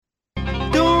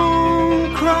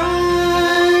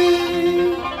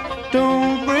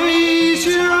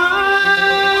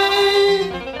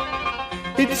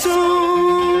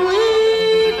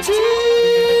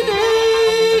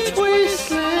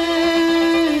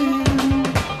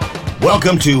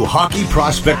Welcome to Hockey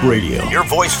Prospect Radio, your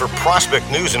voice for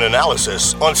prospect news and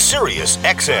analysis on Sirius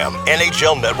XM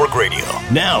NHL Network Radio.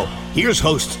 Now, here's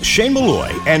hosts Shane Malloy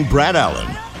and Brad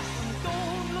Allen.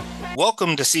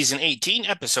 Welcome to Season 18,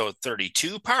 Episode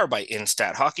 32, powered by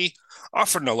Instat Hockey,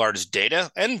 offering the largest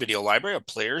data and video library of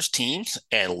players, teams,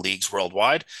 and leagues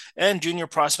worldwide, and Junior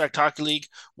Prospect Hockey League,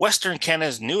 Western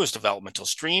Canada's newest developmental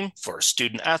stream for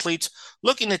student athletes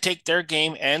looking to take their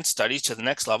game and studies to the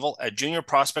next level at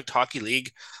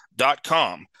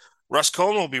juniorprospecthockeyleague.com. Russ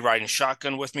Cohen will be riding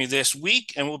shotgun with me this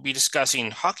week, and we'll be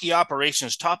discussing hockey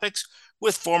operations topics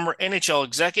with former NHL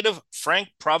executive Frank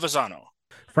Provenzano.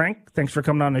 Frank, thanks for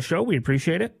coming on the show. We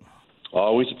appreciate it.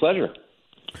 Always a pleasure.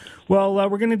 Well,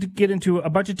 we're going to get into a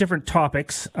bunch of different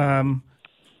topics.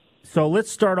 So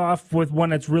let's start off with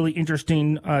one that's really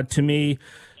interesting to me,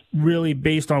 really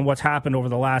based on what's happened over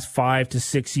the last 5 to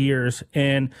 6 years,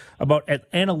 and about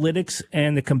analytics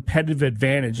and the competitive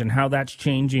advantage and how that's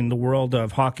changing the world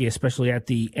of hockey, especially at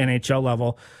the NHL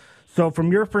level. So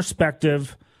from your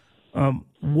perspective,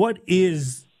 what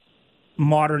is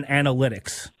modern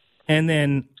analytics? And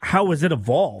then how has it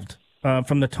evolved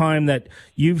from the time that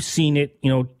you've seen it,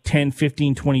 10,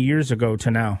 15, 20 years ago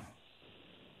to now?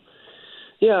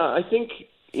 Yeah, I think,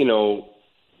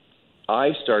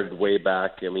 I started way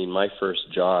back. I mean, my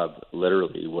first job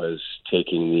literally was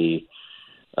taking the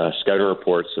scouting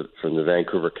reports from the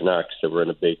Vancouver Canucks that were in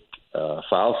a big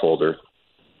file folder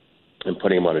and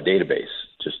putting them on a database,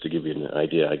 just to give you an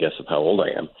idea, I guess, of how old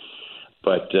I am.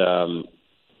 But,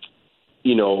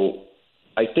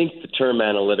 I think the term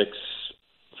analytics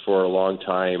for a long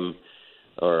time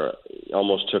or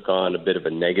almost took on a bit of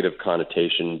a negative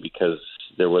connotation because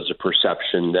there was a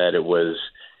perception that it was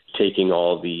taking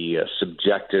all the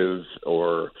subjective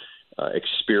or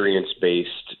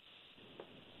experience-based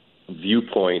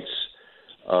viewpoints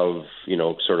of,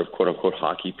 sort of quote-unquote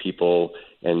hockey people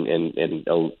and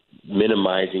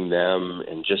minimizing them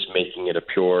and just making it a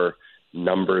pure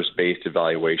numbers-based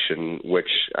evaluation, which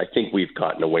I think we've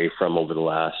gotten away from over the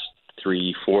last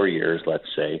 3-4 years, let's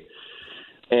say.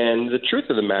 And the truth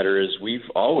of the matter is we've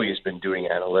always been doing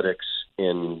analytics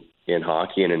in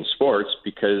hockey and in sports,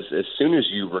 because as soon as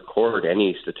you record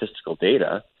any statistical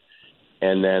data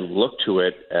and then look to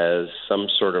it as some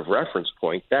sort of reference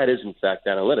point, that is in fact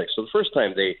analytics. So the first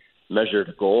time they measured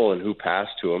a goal and who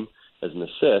passed to him as an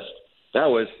assist, that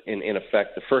was in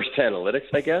effect the first analytics,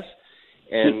 I guess.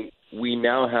 And we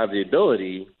now have the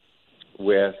ability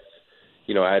with,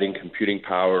 adding computing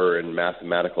power and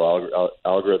mathematical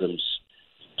algorithms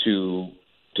to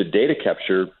data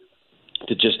capture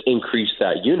to just increase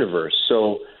that universe.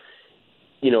 So,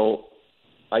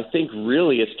 I think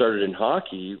really it started in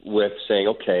hockey with saying,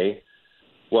 okay,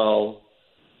 well,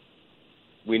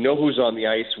 we know who's on the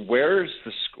ice. Where is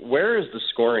the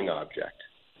scoring object,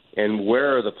 and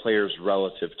where are the players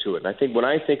relative to it? And I think when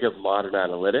I think of modern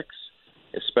analytics,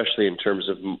 especially in terms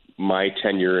of my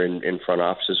tenure in front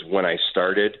offices when I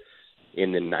started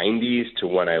in the 90s to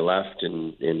when I left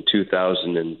in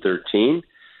 2013,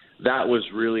 that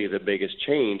was really the biggest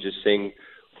change, is saying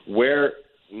where,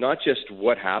 not just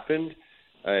what happened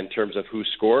in terms of who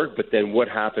scored, but then what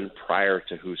happened prior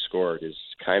to who scored is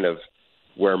kind of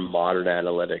where modern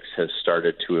analytics has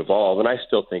started to evolve. And I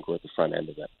still think we're at the front end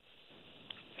of it.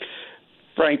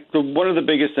 Frank, one of the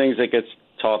biggest things that gets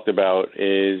talked about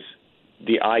is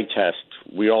the eye test.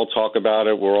 We all talk about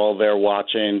it. We're all there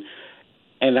watching.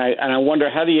 And I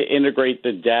wonder, how do you integrate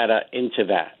the data into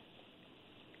that?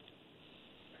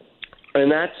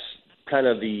 And that's kind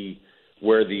of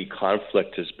where the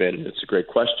conflict has been. It's a great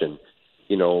question,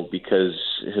 because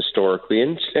historically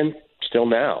and still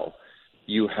now,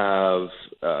 you have,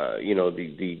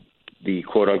 the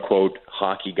quote-unquote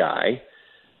hockey guy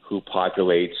who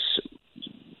populates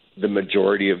the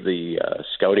majority of the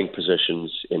scouting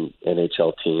positions in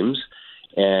NHL teams,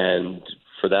 and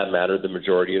for that matter, the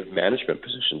majority of management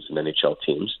positions in NHL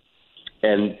teams.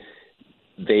 And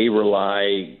they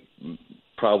rely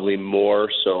probably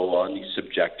more so on the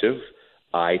subjective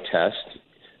eye test,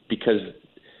 because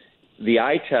the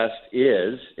eye test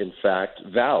is, in fact,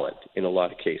 valid in a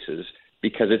lot of cases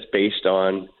because it's based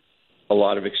on a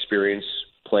lot of experience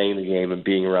playing the game and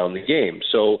being around the game.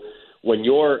 So when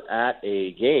you're at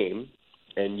a game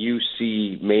and you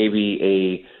see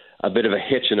maybe a bit of a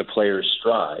hitch in a player's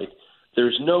stride,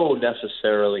 there's no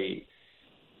necessarily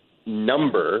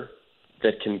number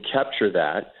that can capture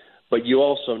that, but you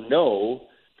also know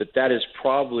that is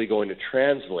probably going to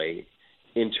translate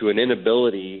into an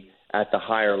inability at the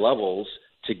higher levels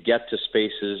to get to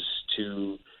spaces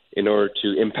in order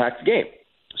to impact the game.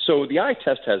 So the eye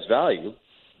test has value.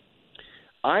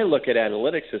 I look at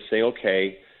analytics as saying,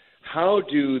 okay, how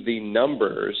do the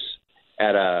numbers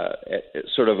at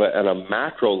a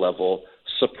macro level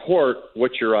support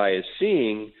what your eye is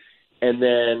seeing? And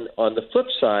then on the flip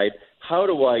side, how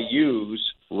do I use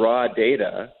raw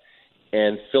data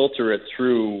and filter it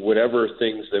through whatever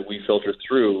things that we filter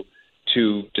through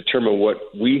to determine what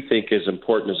we think is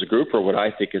important as a group or what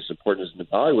I think is important as an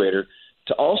evaluator,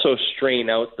 to also strain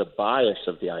out the bias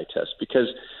of the eye test? Because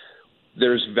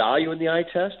there's value in the eye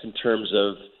test in terms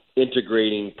of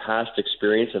integrating past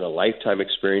experience and a lifetime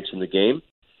experience in the game.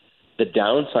 The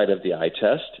downside of the eye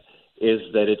test is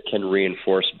that it can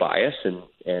reinforce bias,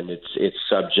 and it's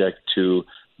subject to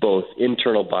both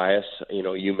internal bias.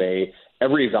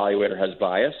 Every evaluator has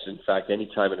bias. In fact,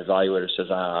 anytime an evaluator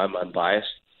says, I'm unbiased,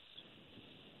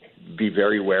 be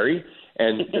very wary.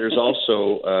 And there's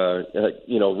also,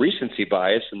 recency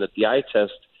bias, in that the eye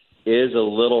test is a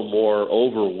little more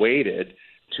overweighted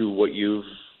to what you've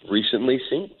recently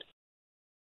seen.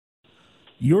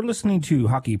 You're listening to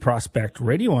Hockey Prospect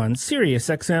Radio on Sirius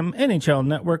XM NHL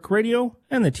Network Radio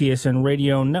and the TSN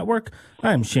Radio Network.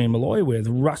 I'm Shane Malloy with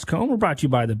Russ Cohen. We're brought to you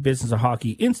by the Business of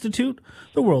Hockey Institute,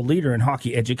 the world leader in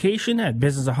hockey education at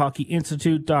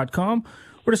businessofhockeyinstitute.com.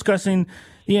 We're discussing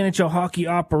the NHL hockey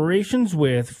operations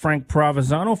with Frank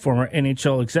Provenzano, former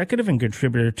NHL executive and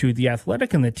contributor to The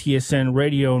Athletic and the TSN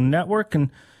Radio Network.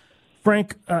 And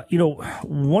Frank,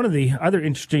 one of the other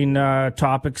interesting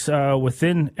topics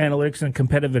within analytics and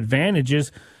competitive advantage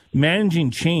is managing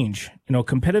change.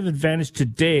 Competitive advantage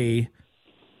today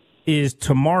is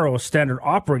tomorrow's standard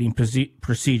operating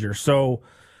procedure. So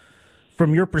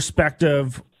from your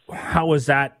perspective, how is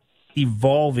that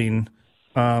evolving?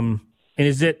 And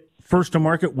is it first to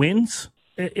market wins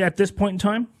at this point in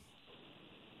time?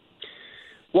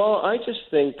 Well, I just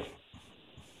think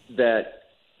that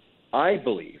I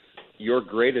believe your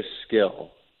greatest skill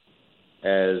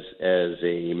as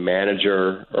a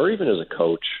manager or even as a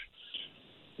coach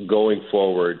going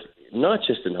forward, not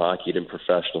just in hockey, but in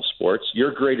professional sports,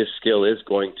 your greatest skill is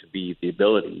going to be the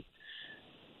ability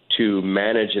to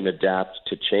manage and adapt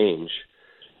to change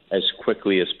as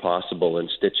quickly as possible and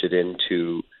stitch it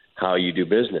into how you do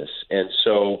business. And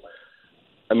so,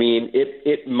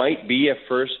 it might be a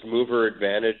first mover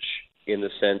advantage in the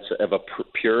sense of a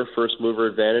pure first mover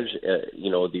advantage.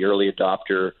 The early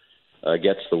adopter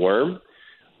gets the worm,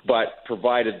 but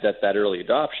provided that early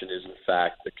adoption is in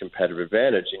fact the competitive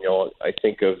advantage. I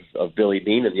think of Billy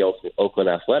Dean and the Oakland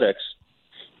Athletics,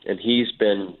 and he's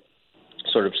been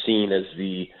sort of seen as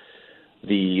the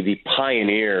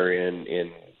pioneer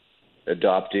in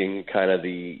adopting kind of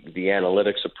the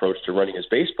analytics approach to running his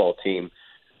baseball team.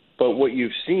 But what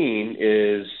you've seen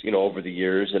is, over the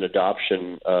years, an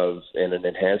adoption of and an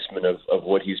enhancement of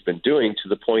what he's been doing, to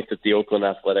the point that the Oakland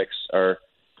Athletics are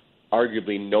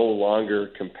arguably no longer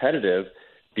competitive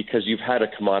because you've had a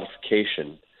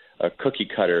commodification, a cookie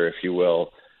cutter, if you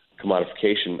will,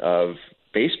 commodification of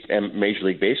Major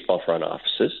League Baseball front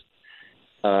offices,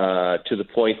 to the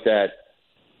point that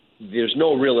there's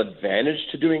no real advantage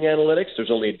to doing analytics.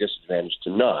 There's only a disadvantage to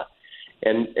not.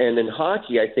 And in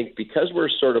hockey, I think because we're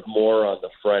sort of more on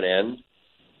the front end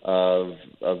of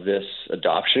this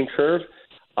adoption curve,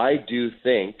 I do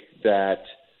think that,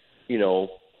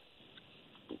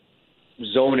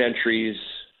 zone entries,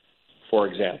 for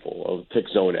example, I'll pick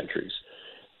zone entries.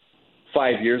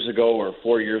 5 years ago or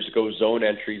 4 years ago, zone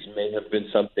entries may have been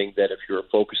something that, if you were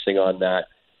focusing on that,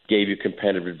 gave you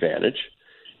competitive advantage.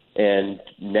 And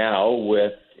now,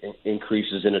 with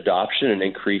increases in adoption and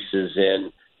increases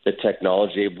in the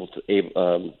technology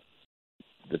the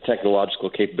technological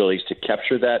capabilities to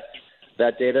capture that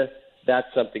data,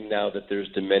 that's something now that there's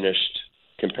diminished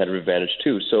competitive advantage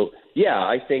too. So, yeah,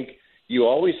 I think you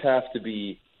always have to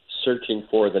be searching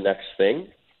for the next thing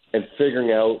and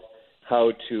figuring out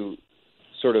how to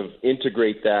sort of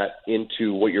integrate that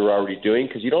into what you're already doing,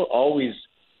 because you don't always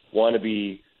want to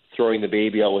be throwing the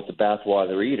baby out with the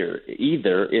bathwater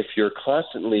either. If you're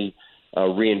constantly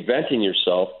reinventing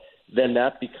yourself, then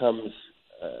that becomes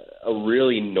a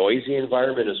really noisy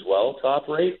environment as well to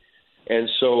operate. And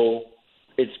so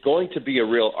it's going to be a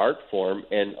real art form,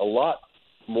 and a lot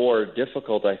more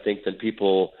difficult, I think, than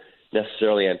people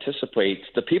necessarily anticipate.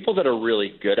 The people that are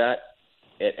really good at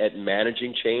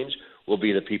managing change will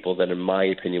be the people that, in my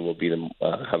opinion, will be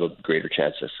have a greater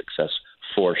chance of success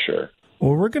for sure.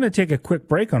 Well, we're going to take a quick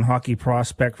break on Hockey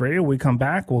Prospect Radio. When we come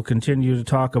back, we'll continue to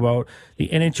talk about the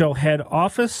NHL head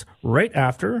office right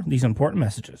after these important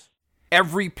messages.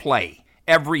 Every play,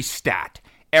 every stat,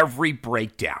 every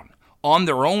breakdown. On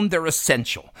their own, they're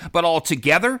essential, but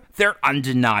altogether, they're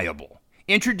undeniable.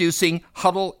 Introducing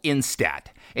Huddle Instat,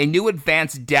 a new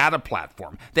advanced data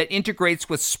platform that integrates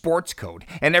with Sports Code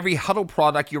and every Huddle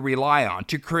product you rely on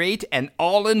to create an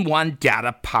all-in-one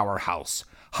data powerhouse.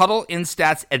 Huddle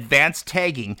Instat's advanced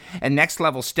tagging and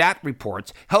next-level stat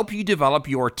reports help you develop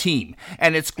your team,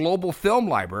 and its global film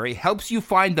library helps you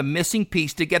find the missing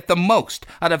piece to get the most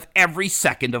out of every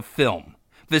second of film.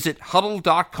 Visit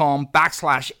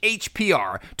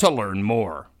huddle.com/HPR to learn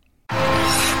more.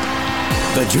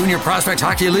 The Junior Prospect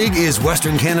Hockey League is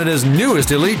Western Canada's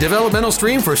newest elite developmental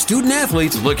stream for student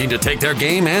athletes looking to take their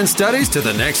game and studies to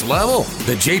the next level.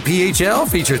 The JPHL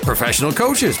features professional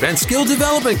coaches and skill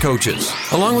development coaches,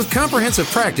 along with comprehensive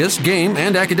practice, game,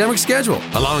 and academic schedule,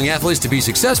 allowing athletes to be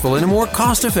successful in a more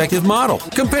cost-effective model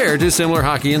compared to similar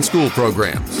hockey and school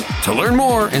programs. To learn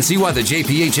more and see why the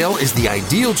JPHL is the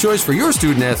ideal choice for your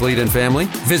student athlete and family,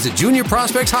 visit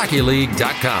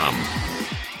juniorprospectshockeyleague.com.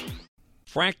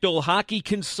 Fractal Hockey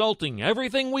Consulting.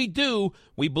 Everything we do,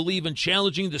 we believe in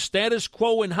challenging the status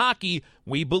quo in hockey.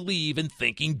 We believe in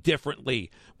thinking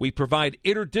differently. We provide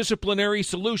interdisciplinary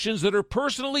solutions that are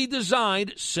personally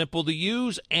designed, simple to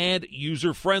use, and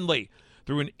user-friendly.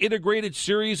 Through an integrated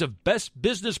series of best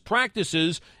business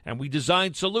practices, and we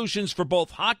design solutions for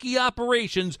both hockey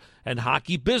operations and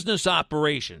hockey business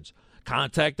operations.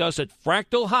 Contact us at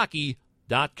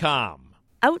fractalhockey.com.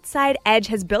 Outside Edge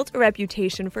has built a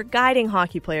reputation for guiding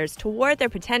hockey players toward their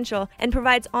potential and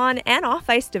provides on- and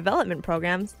off-ice development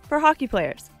programs for hockey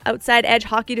players. Outside Edge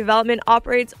Hockey Development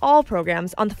operates all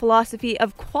programs on the philosophy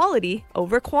of quality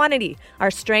over quantity. Our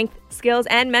strength, skills,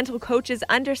 and mental coaches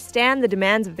understand the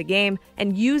demands of the game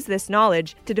and use this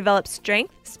knowledge to develop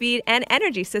strength, speed, and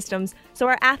energy systems so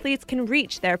our athletes can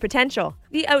reach their potential.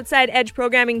 The Outside Edge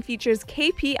programming features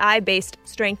KPI-based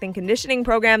strength and conditioning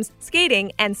programs,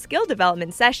 skating, and skill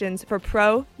development sessions for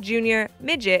pro, junior,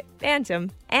 midget,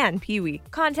 bantam, and peewee.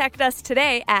 Contact us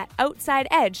today at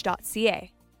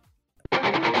outsideedge.ca.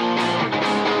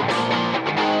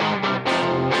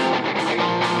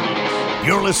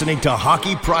 You're listening to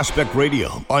Hockey Prospect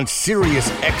Radio on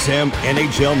Sirius XM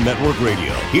NHL Network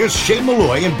Radio. Here's Shane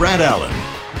Malloy and Brad Allen.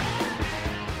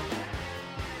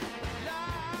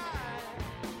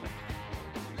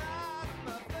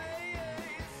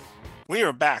 We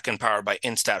are back and powered by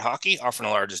Instat Hockey, offering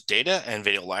the largest data and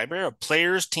video library of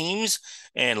players, teams,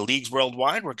 and leagues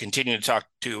worldwide. We're continuing to talk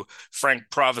to Frank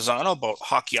Provenzano about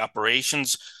hockey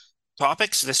operations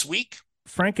topics this week.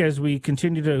 Frank, as we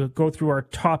continue to go through our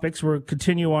topics, we'll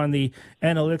continue on the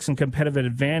analytics and competitive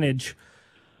advantage.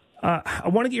 I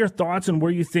want to get your thoughts on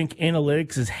where you think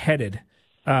analytics is headed,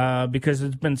 because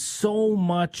there's been so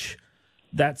much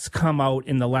that's come out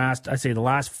in the last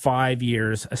 5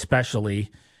 years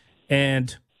especially.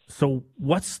 And so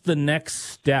what's the next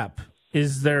step?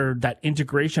 Is there that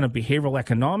integration of behavioral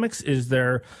economics? Is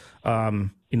there,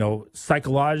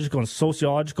 psychological and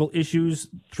sociological issues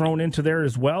thrown into there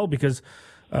as well? Because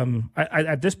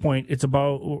at this point, it's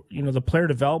about, the player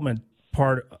development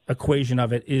equation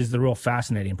of it is the real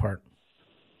fascinating part.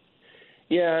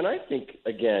 Yeah, and I think,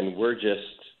 again, we're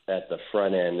just at the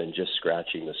front end and just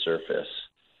scratching the surface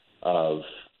of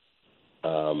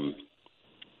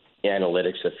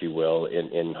analytics, if you will,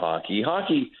 in hockey.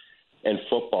 Hockey and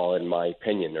football, in my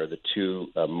opinion, are the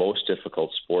two most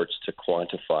difficult sports to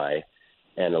quantify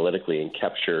analytically and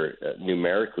capture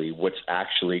numerically what's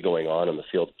actually going on the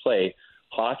field of play.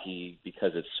 Hockey,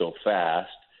 because it's so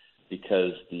fast,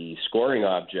 because the scoring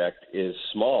object is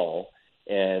small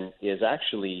and is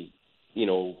actually,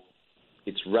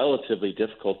 it's relatively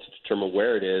difficult to determine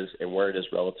where it is and where it is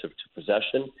relative to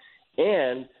possession.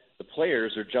 And the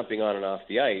players are jumping on and off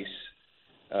the ice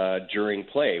during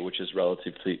play, which is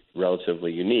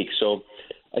relatively unique. So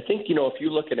I think, if you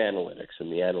look at analytics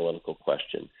and the analytical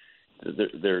question,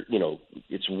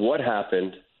 it's what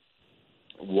happened,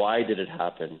 why did it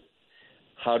happen,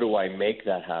 how do I make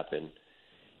that happen?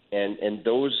 And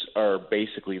those are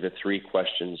basically the three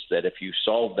questions that if you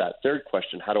solve that third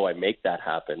question, how do I make that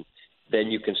happen,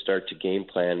 then you can start to game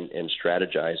plan and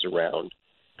strategize around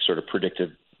sort of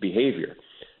predictive behavior.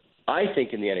 I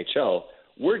think in the NHL,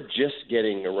 we're just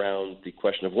getting around the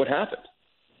question of what happened.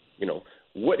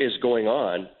 What is going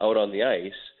on out on the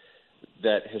ice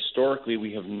that historically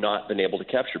we have not been able to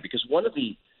capture? Because one of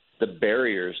the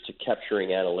barriers to capturing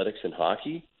analytics in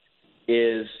hockey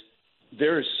is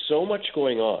there is so much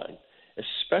going on,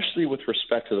 especially with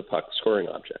respect to the puck scoring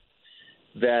object,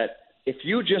 that if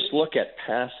you just look at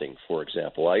passing, for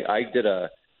example, I did a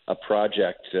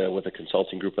project with a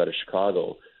consulting group out of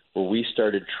Chicago where we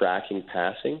started tracking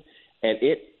passing. And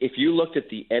if you looked at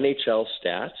the NHL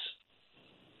stats,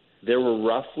 there were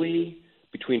roughly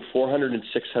between 400 and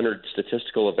 600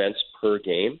 statistical events per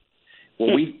game.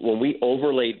 When we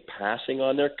overlaid passing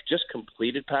on there, just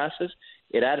completed passes,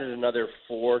 it added another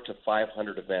 400 to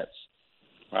 500 events.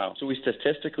 Wow! So we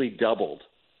statistically doubled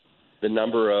the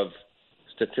number of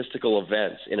statistical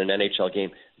events in an NHL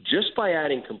game just by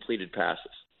adding completed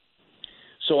passes.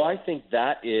 So I think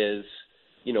that is,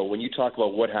 when you talk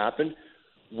about what happened,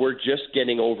 we're just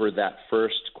getting over that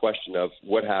first question of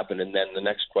what happened, and then the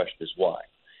next question is why.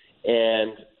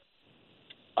 And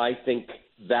I think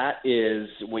that is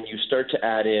when you start to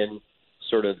add in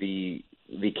sort of the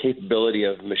capability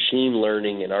of machine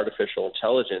learning and artificial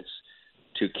intelligence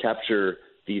to capture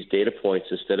these data points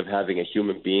instead of having a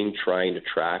human being trying to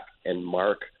track and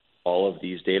mark all of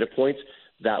these data points,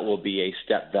 that will be a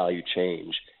step value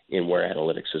change in where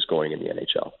analytics is going in the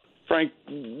NHL. Frank,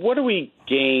 what do we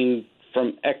gain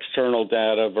from external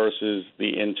data versus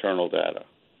the internal data?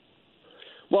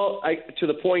 Well, to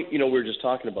the point, we were just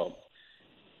talking about,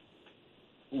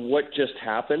 what just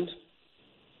happened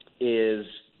is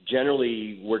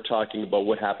generally we're talking about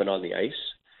what happened on the ice.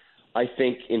 I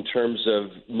think in terms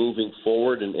of moving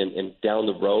forward and down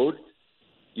the road,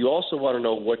 you also want to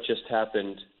know what just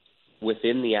happened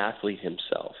within the athlete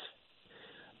himself.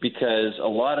 Because a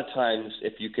lot of times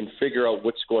if you can figure out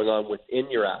what's going on within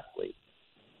your athlete,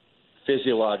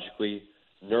 physiologically,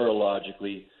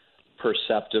 neurologically,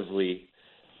 perceptively,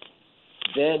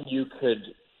 then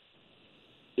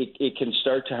it can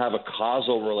start to have a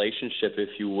causal relationship, if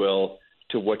you will,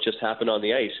 to what just happened on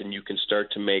the ice, and you can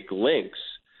start to make links,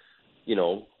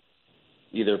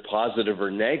 either positive or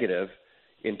negative,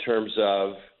 in terms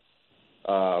of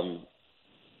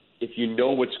if you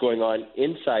know what's going on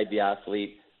inside the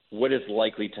athlete, what is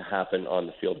likely to happen on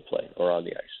the field of play or on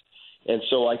the ice. And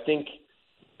so I think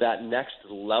that next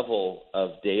level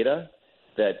of data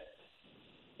that,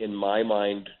 in my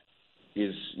mind,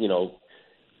 is,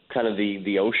 kind of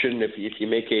the ocean. If you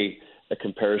make a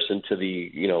comparison to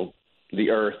the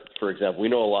earth, for example, we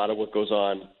know a lot of what goes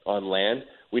on land.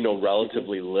 We know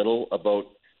relatively little about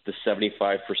the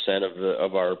 75%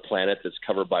 of our planet that's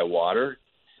covered by water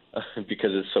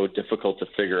because it's so difficult to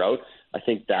figure out. I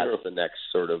think that's the next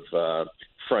sort of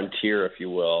frontier, if you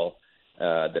will,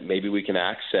 that maybe we can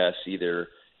access either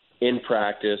in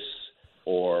practice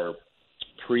or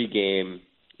pre-game,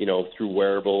 through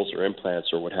wearables or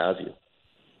implants or what have you.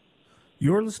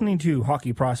 You're listening to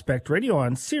Hockey Prospect Radio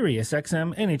on Sirius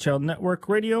XM NHL Network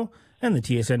Radio and the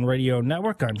TSN Radio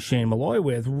Network. I'm Shane Malloy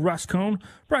with Russ Cohen,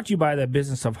 brought to you by the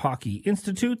Business of Hockey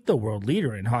Institute, the world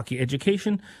leader in hockey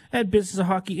education at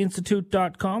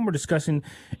businessofhockeyinstitute.com. We're discussing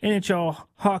NHL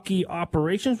hockey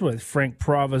operations with Frank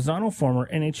Provenzano, former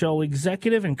NHL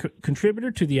executive and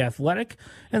contributor to The Athletic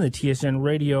and the TSN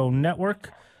Radio Network.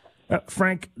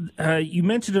 Frank, you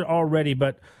mentioned it already,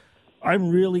 but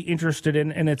I'm really interested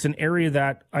in, and it's an area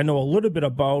that I know a little bit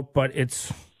about, but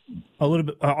it's a little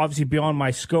bit obviously beyond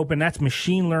my scope, and that's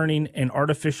machine learning and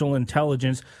artificial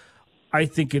intelligence. I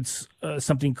think it's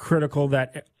something critical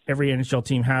that every NHL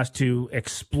team has to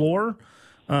explore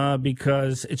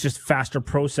because it's just faster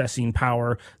processing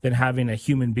power than having a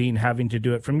human being having to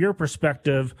do it. From your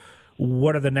perspective,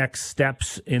 what are the next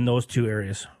steps in those two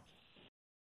areas?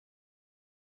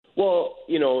 Well,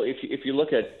 if you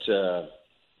look at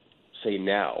say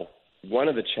now, one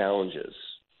of the challenges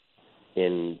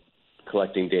in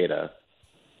collecting data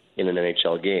in an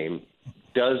NHL game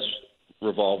does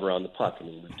revolve around the puck. I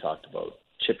mean, we've talked about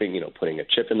chipping, putting a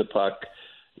chip in the puck.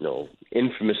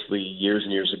 Infamously, years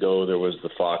and years ago, there was the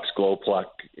Fox glow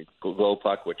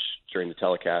puck, which during the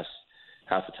telecast,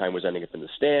 half the time was ending up in the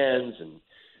stands. And,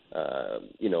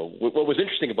 what was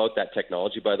interesting about that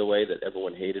technology, by the way, that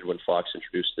everyone hated when Fox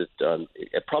introduced it,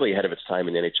 probably ahead of its time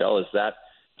in the NHL, is that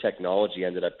technology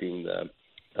ended up being the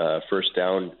first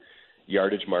down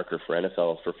yardage marker for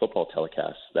NFL for football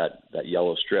telecasts. That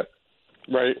yellow strip,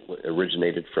 right,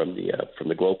 originated from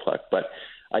the glow puck. But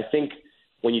I think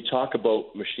when you talk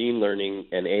about machine learning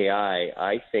and AI,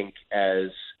 I think as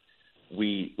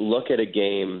we look at a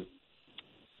game,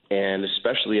 and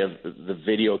especially of the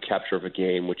video capture of a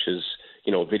game, which is,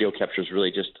 video capture is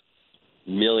really just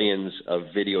millions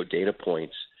of video data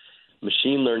points.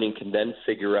 Machine learning can then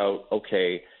figure out,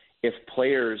 okay, if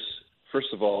players,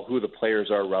 first of all, who the players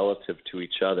are relative to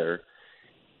each other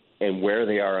and where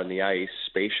they are on the ice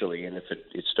spatially, and if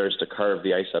it starts to carve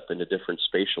the ice up into different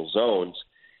spatial zones,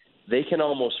 they can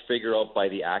almost figure out by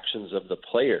the actions of the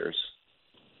players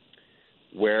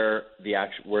where the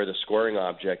scoring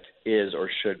object is or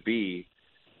should be,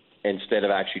 instead of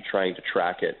actually trying to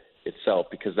track it itself,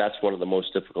 because that's one of the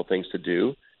most difficult things to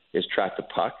do, is track the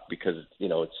puck, because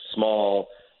it's small,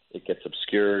 it gets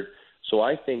obscured. So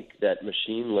I think that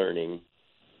machine learning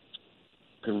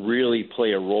can really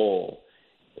play a role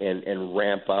and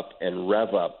ramp up and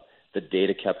rev up the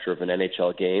data capture of an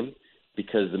NHL game,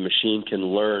 because the machine can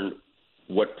learn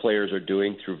what players are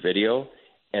doing through video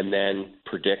and then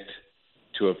predict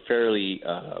to a fairly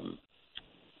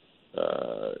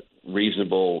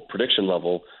reasonable prediction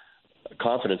level,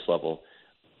 confidence level,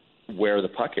 where the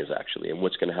puck is actually and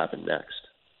what's going to happen next.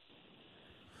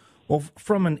 Well,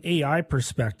 from an AI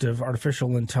perspective,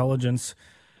 artificial intelligence,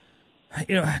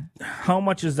 how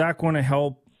much is that going to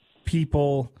help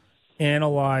people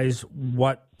analyze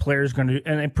what players are going to do,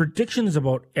 and predictions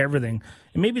about everything?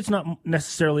 And maybe it's not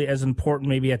necessarily as important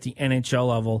maybe at the NHL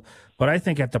level, but I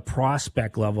think at the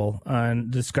prospect level,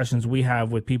 and discussions we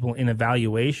have with people in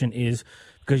evaluation, is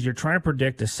because you're trying to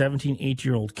predict a 17,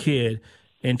 18-year-old kid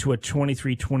into a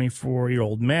 23,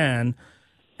 24-year-old man,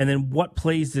 and then what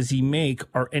plays does he make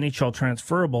are NHL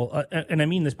transferable? And I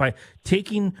mean this by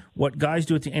taking what guys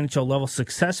do at the NHL level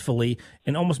successfully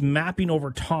and almost mapping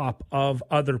over top of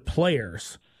other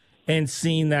players and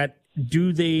seeing that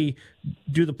do the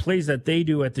plays that they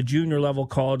do at the junior level,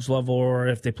 college level, or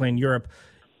if they play in Europe,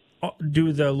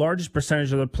 do the largest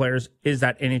percentage of the players, is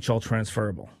that NHL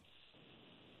transferable?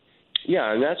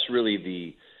 Yeah, and that's really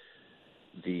the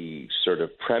sort of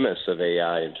premise of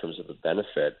AI in terms of the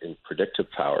benefit in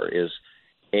predictive power is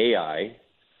AI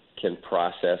can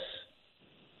process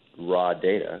raw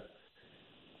data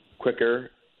quicker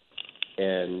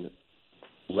and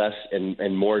less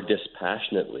and more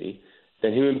dispassionately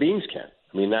than human beings can.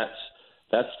 I mean,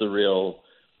 that's the real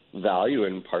value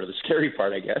and part of the scary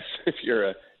part, I guess, if you're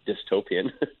a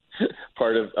dystopian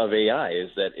part of AI, is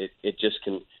that it just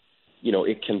can,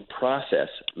 it can process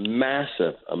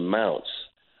massive amounts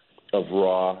of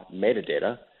raw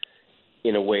metadata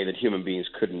in a way that human beings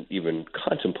couldn't even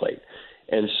contemplate.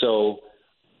 And so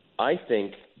I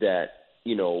think that,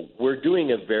 we're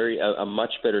doing a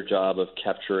much better job of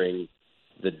capturing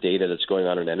the data that's going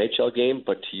on in an NHL game.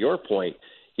 But to your point,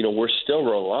 we're still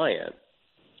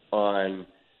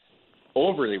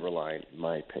overly reliant, in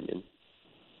my opinion,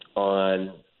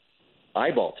 on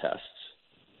eyeball tests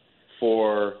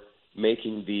for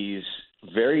making these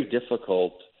very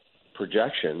difficult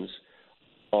projections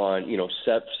on,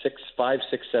 5, 6,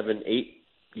 7,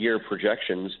 8-year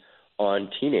projections on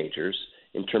teenagers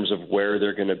in terms of where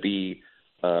they're going to be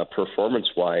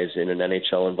performance-wise in an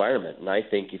NHL environment. And I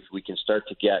think if we can start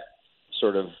to get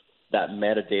sort of that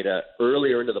metadata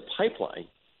earlier into the pipeline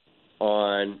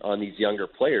on these younger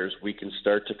players, we can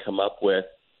start to come up with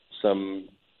some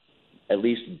at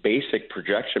least basic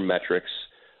projection metrics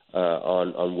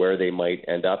on where they might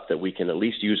end up that we can at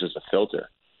least use as a filter.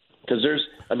 Because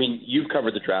you've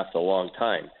covered the draft a long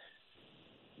time.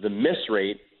 The miss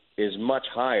rate is much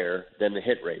higher than the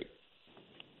hit rate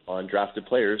on drafted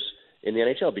players in the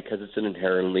NHL because it's an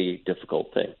inherently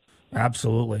difficult thing.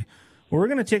 Absolutely. Well, we're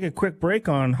going to take a quick break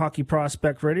on Hockey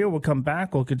Prospect Radio. We'll come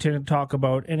back. We'll continue to talk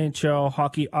about NHL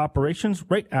hockey operations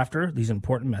right after these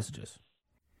important messages.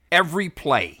 Every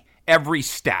play, every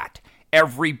stat,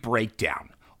 every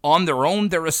breakdown. On their own,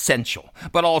 they're essential,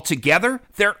 but altogether,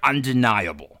 they're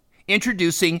undeniable.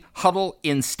 Introducing Huddle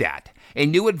Instat, a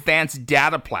new advanced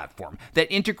data platform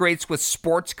that integrates with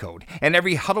sports code and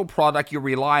every Huddle product you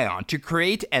rely on to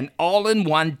create an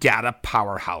all-in-one data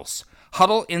powerhouse.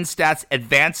 Huddle Instat's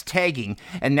advanced tagging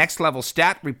and next-level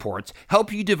stat reports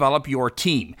help you develop your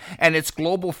team, and its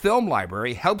global film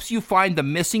library helps you find the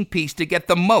missing piece to get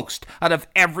the most out of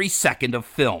every second of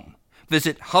film.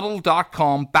 Visit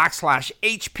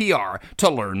huddle.com/HPR to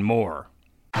learn more.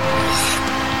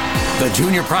 The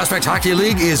Junior Prospect Hockey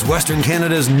League is Western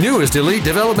Canada's newest elite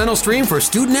developmental stream for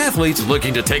student athletes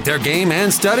looking to take their game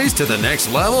and studies to the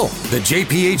next level. The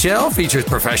JPHL features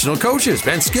professional coaches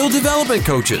and skill development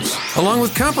coaches, along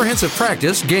with comprehensive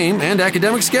practice, game, and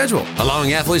academic schedule,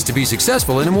 allowing athletes to be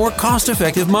successful in a more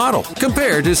cost-effective model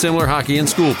compared to similar hockey and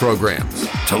school programs.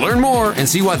 To learn more and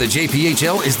see why the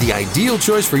JPHL is the ideal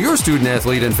choice for your student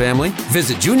athlete and family,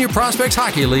 visit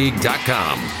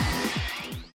juniorprospecthockeyleague.com.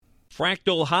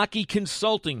 Fractal Hockey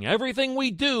Consulting. Everything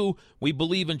we do, we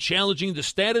believe in challenging the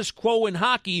status quo in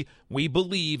hockey. We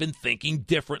believe in thinking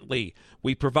differently.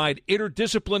 We provide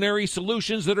interdisciplinary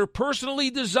solutions that are personally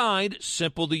designed,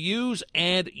 simple to use,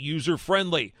 and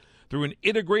user-friendly. Through an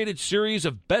integrated series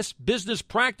of best business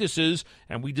practices,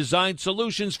 and we design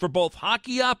solutions for both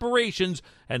hockey operations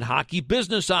and hockey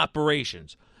business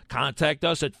operations. Contact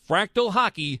us at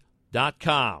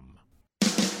fractalhockey.com.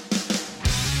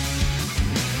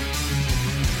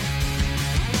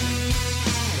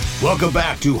 Welcome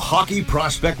back to Hockey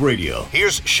Prospect Radio.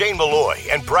 Here's Shane Malloy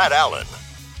and Brad Allen.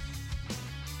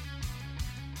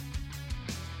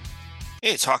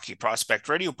 It's Hockey Prospect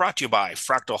Radio, brought to you by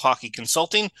Fractal Hockey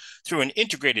Consulting. Through an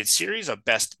integrated series of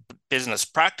best business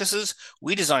practices,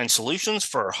 we design solutions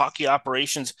for hockey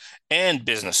operations and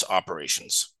business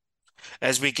operations.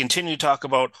 As we continue to talk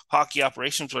about hockey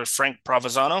operations with Frank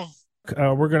Provenzano,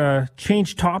 we're going to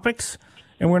change topics,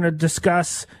 and we're going to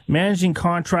discuss managing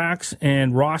contracts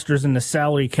and rosters in the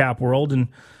salary cap world. And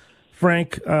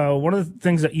Frank, one of the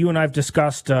things that you and I have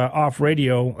discussed off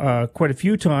radio quite a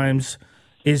few times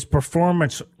is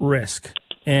performance risk.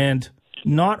 And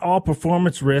not all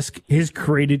performance risk is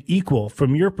created equal.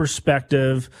 From your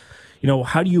perspective,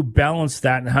 how do you balance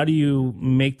that, and how do you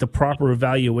make the proper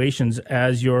evaluations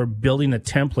as you're building a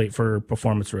template for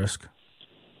performance risk?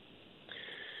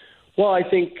 Well, I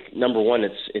think, number one,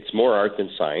 it's more art than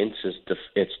science.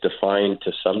 It's defined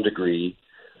to some degree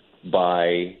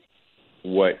by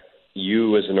what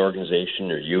you as an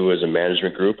organization or you as a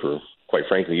management group or, quite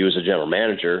frankly, you as a general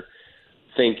manager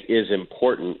think is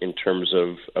important in terms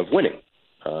of winning.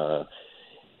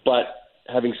 But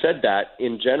having said that,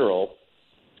 in general,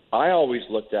 I always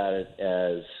looked at it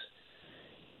as,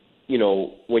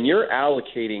 when you're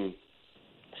allocating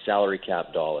salary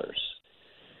cap dollars,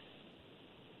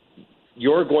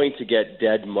 you're going to get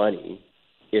dead money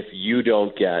if you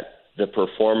don't get the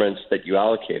performance that you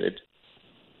allocated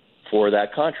for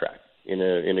that contract in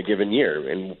a given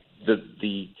year. And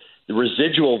the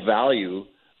residual value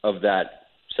of that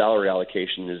salary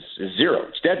allocation is zero.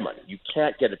 It's dead money. You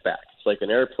can't get it back. It's like an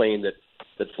airplane that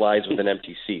flies with an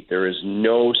empty seat. There is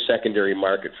no secondary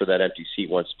market for that empty seat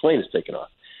once the plane is taken off.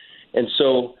 And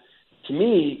so, to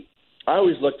me, I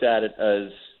always looked at it as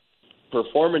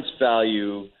performance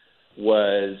value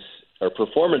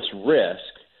performance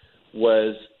risk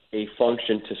was a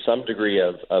function to some degree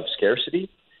of scarcity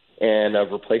and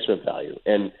of replacement value.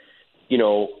 And,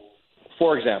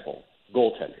 for example,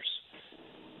 goaltenders.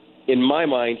 In my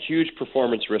mind, huge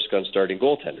performance risk on starting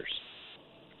goaltenders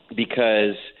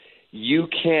because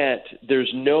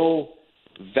there's no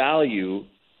value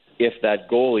if that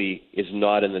goalie is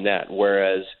not in the net.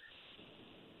 Whereas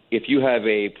if you have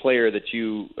a player that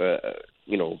you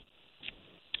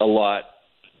allot,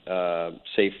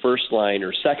 say, first line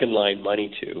or second line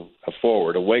money to, a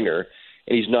forward, a winger,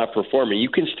 and he's not performing, you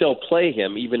can still play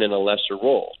him even in a lesser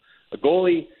role. A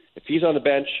goalie, if he's on the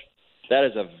bench, that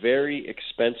is a very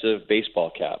expensive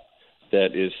baseball cap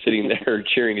that is sitting there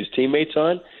cheering his teammates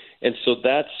on. And so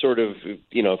that's sort of,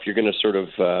 if you're going to sort of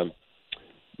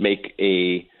make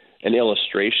an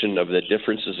illustration of the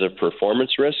differences of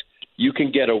performance risk, you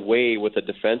can get away with a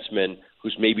defenseman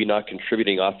who's maybe not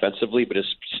contributing offensively but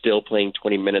is still playing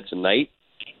 20 minutes a night.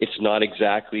 It's not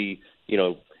exactly,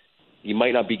 you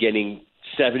might not be getting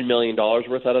 $7 million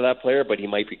worth out of that player, but he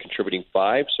might be contributing $5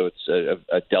 million, so it's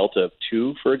a delta of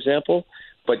 2, for example.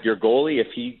 But your goalie,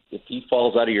 if he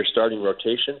falls out of your starting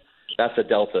rotation, that's a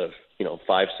delta of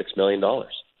 $5-6 million.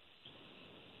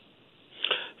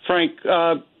 Frank,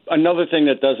 another thing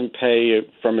that doesn't pay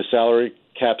from a salary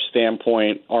cap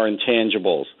standpoint are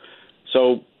intangibles.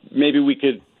 So maybe we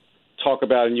could talk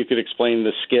about, and you could explain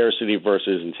the scarcity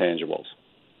versus intangibles.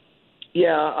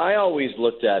 Yeah, I always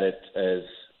looked at it as,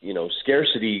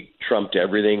 scarcity trumped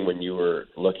everything when you were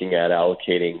looking at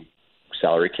allocating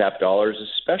salary cap dollars,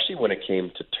 especially when it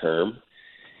came to term.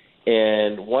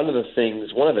 And one of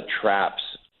the traps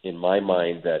in my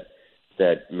mind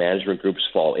that management groups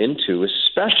fall into,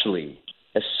 especially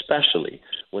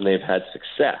when they've had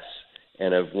success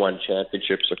and have won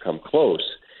championships or come close,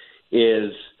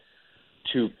 is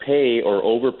to pay or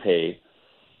overpay,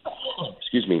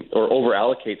 or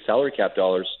over-allocate salary cap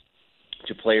dollars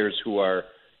to players who are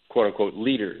quote-unquote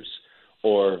leaders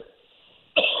or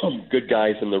good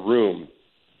guys in the room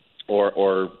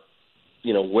or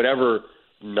whatever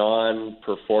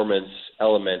non-performance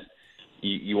element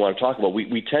you want to talk about.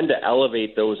 We tend to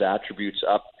elevate those attributes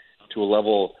up to a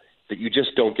level that you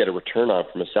just don't get a return on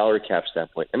from a salary cap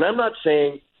standpoint. And I'm not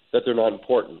saying that they're not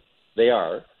important. They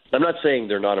are. I'm not saying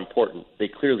they're not important. They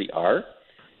clearly are.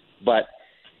 But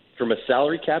from a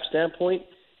salary cap standpoint,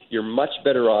 you're much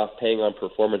better off paying on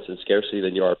performance and scarcity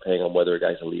than you are paying on whether a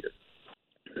guy's a leader.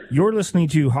 You're listening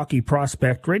to Hockey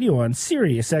Prospect Radio on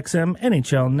Sirius XM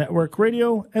NHL Network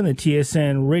Radio and the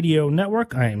TSN Radio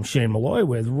Network. I am Shane Malloy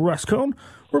with Russ Cohen.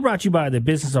 We're brought to you by the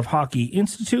Business of Hockey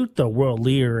Institute, the world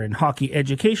leader in hockey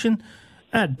education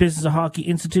at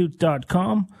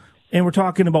businessofhockeyinstitute.com. And we're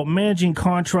talking about managing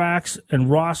contracts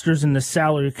and rosters in the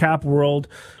salary cap world,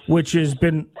 which has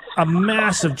been a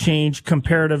massive change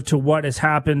comparative to what has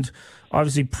happened,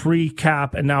 obviously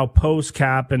pre-cap and now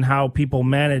post-cap, and how people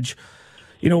manage.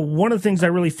 One of the things I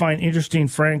really find interesting,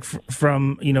 Frank,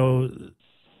 from,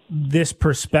 this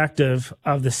perspective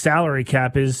of the salary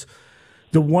cap is,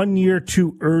 the 1 year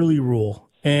too early rule.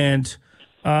 And,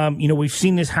 we've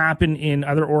seen this happen in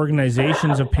other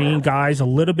organizations of paying guys a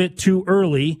little bit too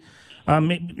early.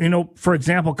 For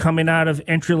example, coming out of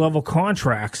entry-level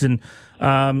contracts, and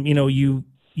you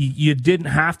didn't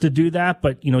have to do that,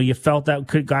 but you felt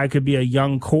that guy could be a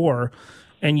young core,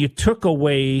 and you took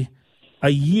away a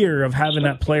year of having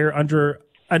that player under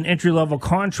an entry-level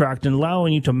contract and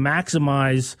allowing you to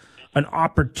maximize an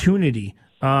opportunity.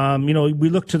 We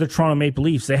look to the Toronto Maple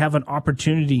Leafs. They have an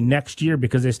opportunity next year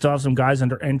because they still have some guys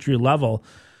under entry level,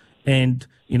 and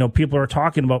people are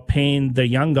talking about paying the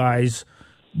young guys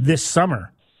this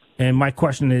summer. And my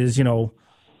question is,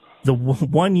 the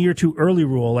 1 year too early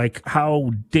rule, like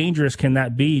how dangerous can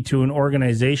that be to an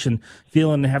organization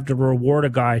feeling they have to reward a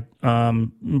guy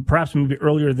perhaps maybe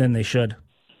earlier than they should?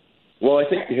 Well, I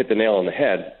think you hit the nail on the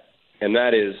head, and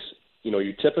that is,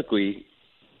 you typically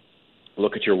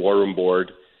look at your war room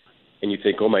board and you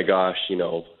think, oh my gosh,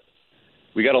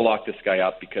 we got to lock this guy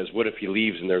up because what if he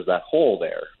leaves and there's that hole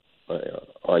there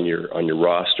on your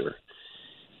roster?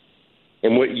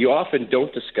 And what you often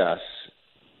don't discuss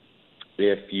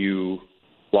if you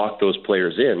lock those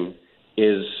players in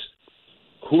is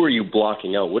who are you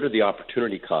blocking out? What are the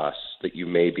opportunity costs that you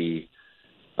may be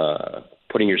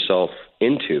putting yourself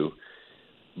into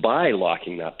by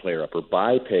locking that player up or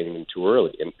by paying them too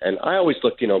early? And I always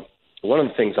looked, one of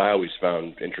the things I always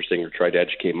found interesting or tried to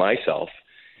educate myself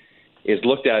is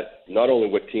looked at not only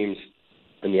what teams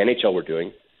in the NHL were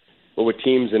doing, but what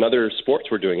teams in other sports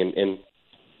were doing. And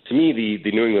to me,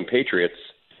 the New England Patriots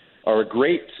are a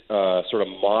great sort of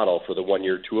model for the 1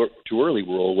 year too early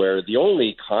rule, where the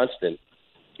only constant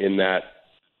in that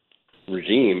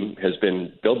regime has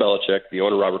been Bill Belichick, the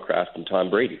owner Robert Kraft, and Tom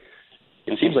Brady.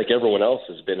 It seems like everyone else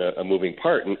has been a moving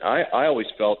part. And I always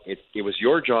felt it was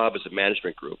your job as a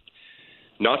management group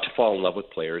not to fall in love with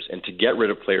players and to get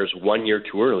rid of players 1 year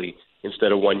too early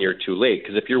instead of 1 year too late.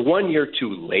 Because if you're 1 year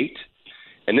too late,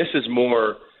 and this is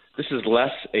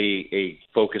less a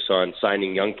focus on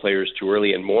signing young players too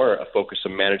early and more a focus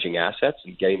on managing assets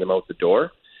and getting them out the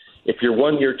door. If you're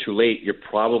 1 year too late,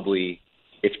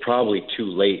 it's probably too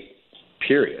late,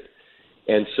 period.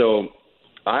 And so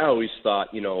I always thought,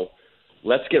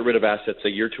 let's get rid of assets a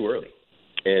year too early.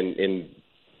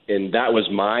 And that was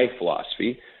my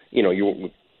philosophy. You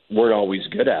weren't always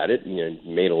good at it, and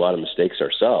made a lot of mistakes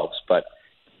ourselves. But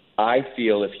I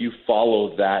feel if you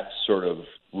follow that sort of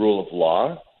rule of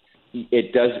law,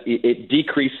 it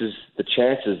decreases the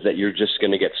chances that you're just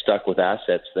going to get stuck with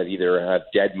assets that either have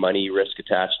dead money risk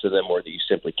attached to them or that you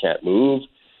simply can't move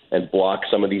and block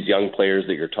some of these young players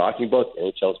that you're talking about. The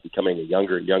NHL is becoming a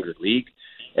younger and younger league.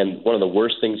 And one of the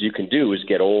worst things you can do is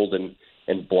get old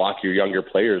and block your younger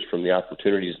players from the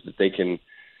opportunities that they can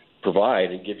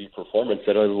provide and give you performance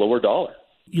at a lower dollar.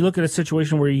 You look at a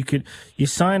situation where you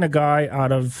sign a guy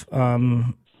out of,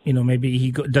 maybe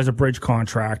he does a bridge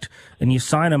contract and you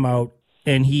sign him out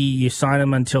and you sign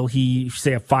him until he,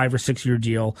 say, a 5 or 6 year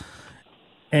deal,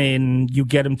 and you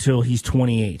get him till he's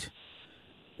 28.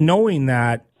 Knowing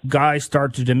that guys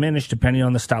start to diminish depending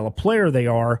on the style of player they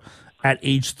are at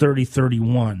age 30,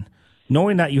 31.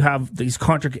 Knowing that you have his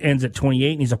contract ends at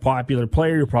 28 and he's a popular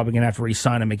player, you're probably going to have to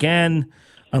re-sign him again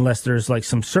unless there's like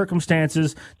some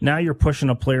circumstances. Now you're pushing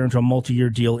a player into a multi-year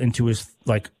deal into his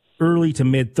like early to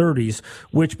mid 30s,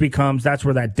 which becomes, that's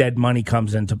where that dead money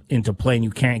comes into play, and you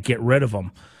can't get rid of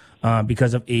them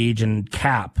because of age and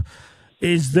cap.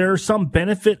 Is there some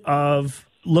benefit of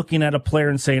looking at a player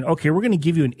and saying, okay, we're going to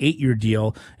give you an 8-year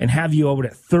deal and have you out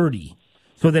at 30?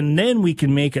 So then we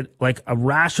can make it like a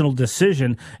rational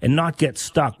decision and not get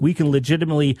stuck. We can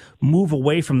legitimately move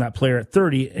away from that player at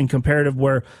 30 in comparative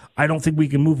where I don't think we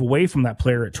can move away from that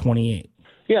player at 28.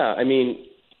 Yeah, I mean,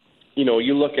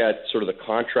 you look at sort of the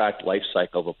contract life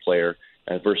cycle of a player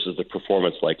versus the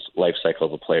performance life cycle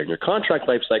of a player. And your contract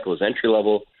life cycle is entry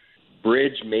level,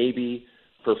 bridge, maybe,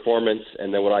 performance,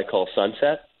 and then what I call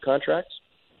sunset contracts.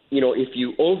 If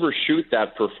you overshoot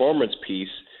that performance piece,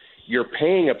 you're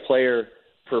paying a player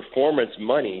performance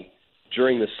money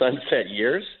during the sunset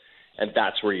years, and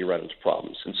that's where you run into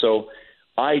problems. And so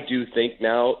I do think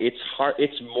now it's hard.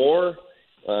 It's more,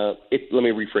 let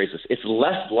me rephrase this. It's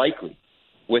less likely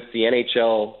with the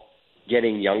NHL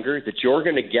getting younger that you're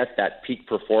going to get that peak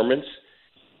performance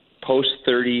post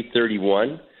 30,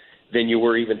 31 than you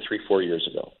were even 3-4 years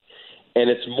ago. And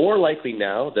it's more likely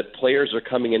now that players are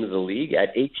coming into the league at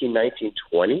 18, 19,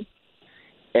 20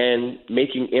 and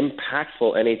making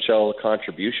impactful NHL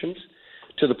contributions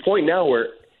to the point now where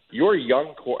your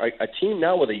young core, a team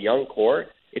now with a young core,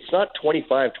 it's not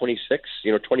 25, 26,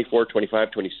 24,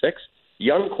 25, 26.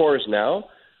 Young cores now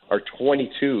are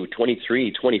 22,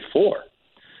 23, 24.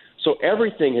 So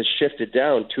everything has shifted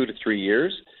down 2 to 3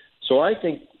 years. So I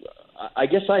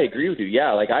guess I agree with you.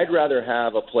 Yeah, like I'd rather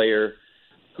have a player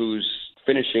who's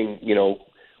finishing,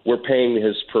 we're paying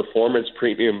his performance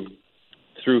premium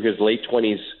through his late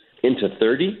 20s into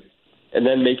 30 and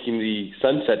then making the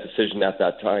sunset decision at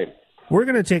that time. We're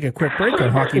going to take a quick break on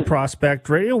Hockey Prospect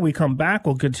Radio. We come back.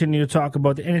 We'll continue to talk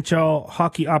about the NHL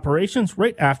hockey operations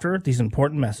right after these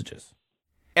important messages.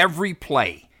 Every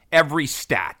play, every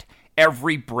stat,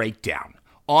 every breakdown.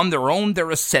 On their own,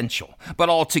 they're essential, but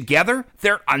altogether,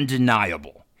 they're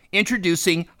undeniable.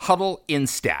 Introducing Huddle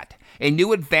Instat, a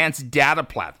new advanced data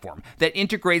platform that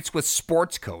integrates with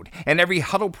Sports Code and every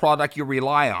Huddle product you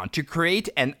rely on to create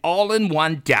an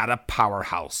all-in-one data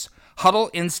powerhouse. Huddle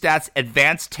Instat's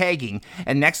advanced tagging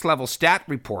and next-level stat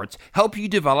reports help you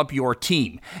develop your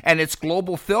team, and its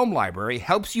global film library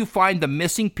helps you find the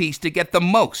missing piece to get the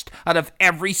most out of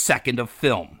every second of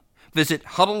film. Visit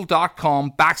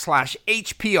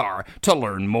huddle.com/HPR to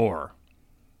learn more.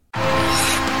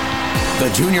 The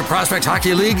Junior Prospect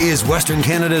Hockey League is Western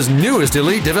Canada's newest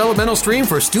elite developmental stream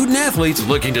for student athletes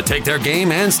looking to take their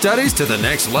game and studies to the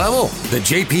next level. The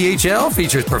JPHL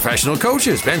features professional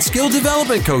coaches and skill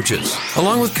development coaches,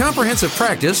 along with comprehensive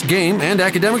practice, game, and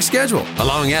academic schedule,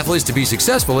 allowing athletes to be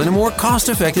successful in a more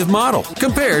cost-effective model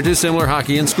compared to similar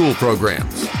hockey and school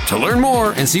programs. To learn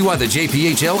more and see why the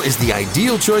JPHL is the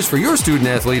ideal choice for your student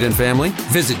athlete and family,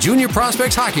 visit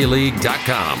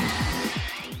juniorprospectshockeyleague.com.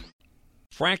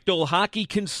 Fractal Hockey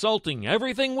Consulting.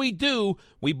 Everything we do,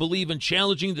 we believe in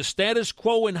challenging the status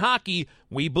quo in hockey.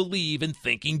 We believe in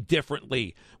thinking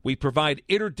differently. We provide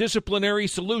interdisciplinary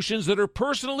solutions that are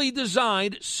personally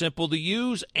designed, simple to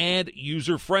use, and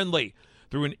user-friendly.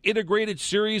 Through an integrated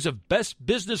series of best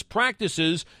business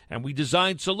practices, and we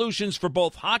design solutions for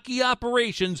both hockey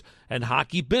operations and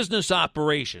hockey business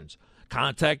operations.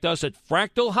 Contact us at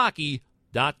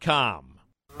fractalhockey.com.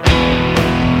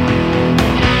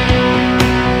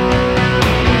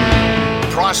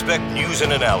 Prospect news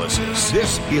and analysis.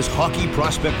 This is Hockey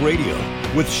Prospect Radio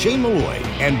with Shane Malloy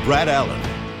and Brad Allen.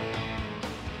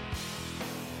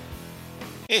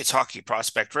 It's Hockey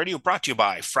Prospect Radio, brought to you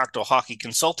by Fractal Hockey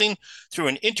Consulting. Through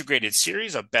an integrated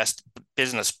series of best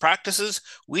business practices,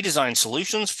 we design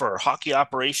solutions for hockey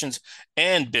operations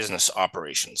and business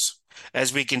operations.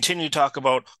 As we continue to talk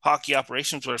about hockey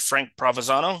operations with Frank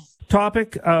Provenzano.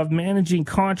 Topic of managing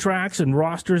contracts and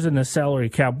rosters in the salary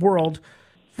cap world.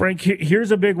 Frank,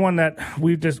 here's a big one that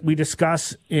we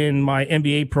discuss in my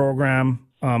MBA program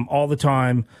all the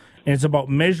time, and it's about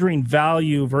measuring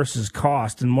value versus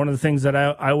cost. And one of the things that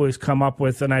I always come up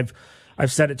with, and I've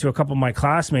said it to a couple of my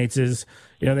classmates, is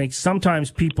I think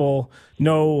sometimes people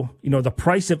know the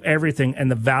price of everything and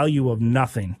the value of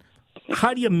nothing.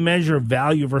 How do you measure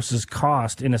value versus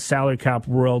cost in a salary cap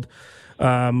world?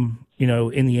 In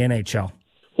the NHL?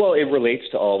 Well, it relates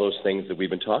to all those things that we've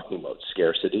been talking about: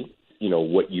 scarcity.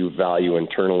 What you value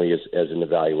internally as an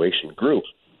evaluation group.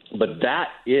 But that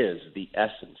is the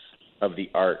essence of the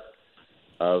art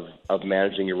of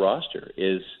managing your roster,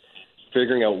 is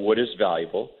figuring out what is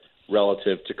valuable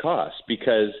relative to cost.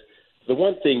 Because the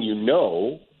one thing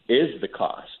is the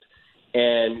cost.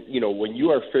 And, when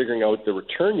you are figuring out the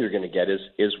return you're going to get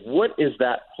is what is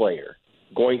that player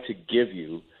going to give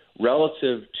you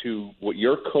relative to what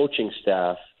your coaching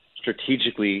staff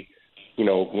strategically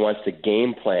wants to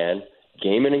game plan,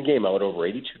 game in and game out over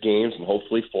 82 games and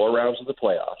hopefully 4 rounds of the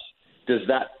playoffs. Does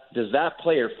that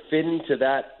player fit into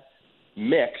that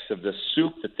mix of the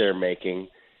soup that they're making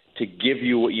to give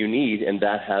you what you need, and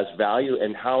that has value?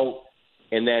 And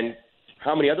then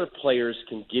how many other players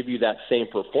can give you that same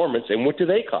performance, and what do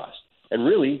they cost? And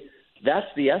really,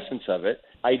 that's the essence of it.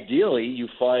 Ideally, you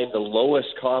find the lowest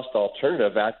cost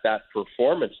alternative at that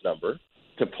performance number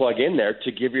to plug in there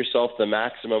to give yourself the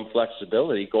maximum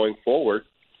flexibility going forward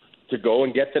to go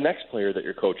and get the next player that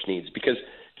your coach needs. Because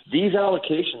these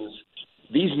allocations,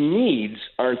 these needs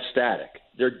aren't static.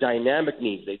 They're dynamic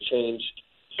needs. They change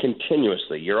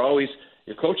continuously. Your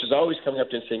coach is always coming up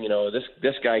to you and saying,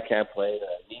 this guy can't play,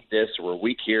 I need this, or we're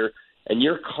weak here. And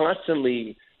you're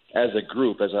constantly, as a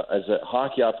group, as a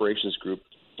hockey operations group,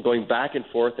 going back and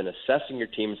forth and assessing your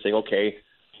team and saying, okay,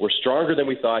 we're stronger than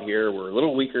we thought here, we're a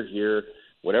little weaker here,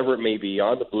 whatever it may be,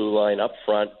 on the blue line, up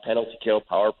front, penalty kill,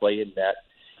 power play, in net.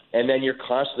 And then you're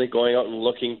constantly going out and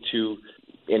looking to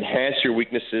enhance your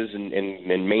weaknesses and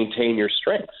maintain your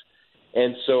strengths.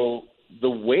 And so the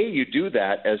way you do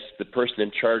that as the person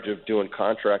in charge of doing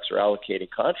contracts or allocating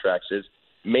contracts is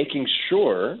making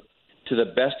sure, to the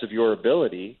best of your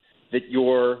ability, that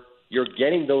you're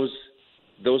getting those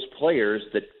players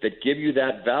that give you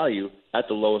that value at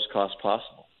the lowest cost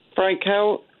possible. Frank,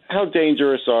 how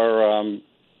dangerous are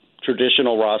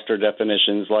traditional roster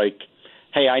definitions like,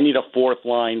 hey, I need a fourth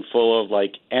line full of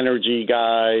like energy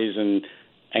guys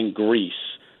and grease.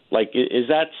 Like, is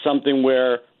that something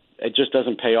where it just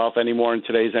doesn't pay off anymore in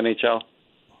today's NHL?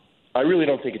 I really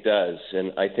don't think it does.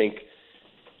 And I think,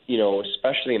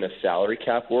 especially in a salary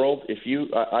cap world,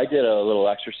 I did a little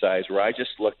exercise where I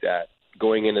just looked at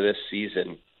going into this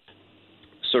season,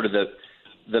 sort of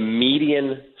the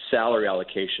median salary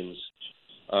allocations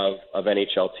of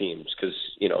NHL teams. Because,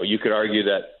 you could argue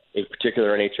that a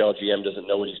particular NHL GM doesn't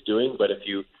know what he's doing, but if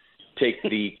you take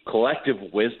the collective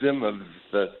wisdom of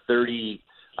the 30,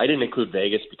 I didn't include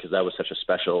Vegas because that was such a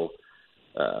special,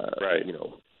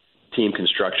 team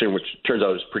construction, which turns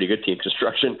out is pretty good team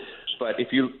construction. But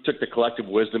if you took the collective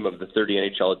wisdom of the 30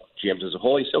 NHL GMs as a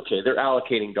whole, you say, okay, they're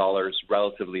allocating dollars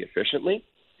relatively efficiently.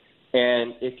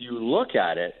 And if you look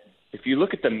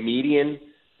at the median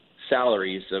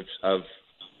salaries of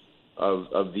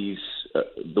these,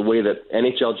 the way that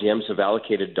NHL GMs have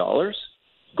allocated dollars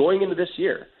going into this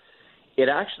year, it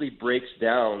actually breaks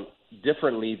down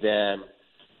differently than,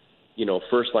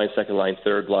 first line, second line,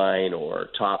 third line, or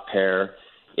top pair.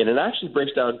 And it actually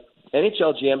breaks down.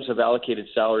 NHL GMs have allocated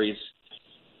salaries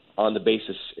on the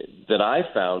basis that I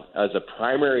found as a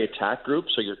primary attack group.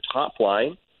 So your top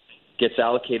line gets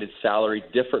allocated salary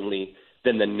differently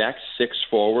than the next six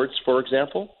forwards, for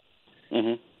example.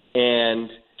 Mm-hmm. And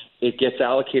it gets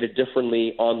allocated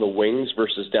differently on the wings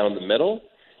versus down the middle.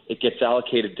 It gets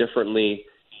allocated differently.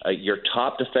 Your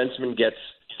top defenseman gets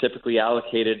typically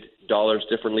allocated dollars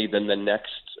differently than the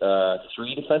next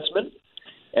three defensemen.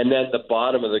 And then the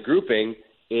bottom of the grouping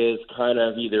is kind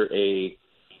of either a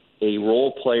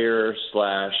role player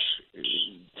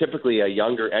 / typically a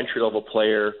younger entry-level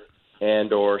player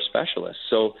and or specialist.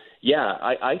 So, yeah,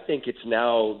 I think it's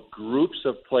now groups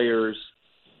of players.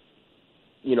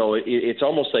 It's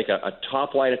almost like a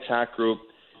top-line attack group,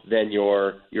 then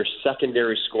your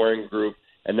secondary scoring group,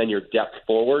 and then your depth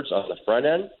forwards on the front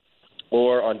end.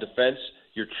 Or on defense,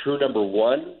 your true number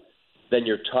one, then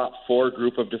your top four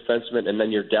group of defensemen, and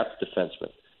then your depth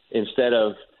defensemen. Instead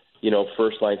of,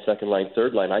 first line, second line,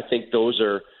 third line. I think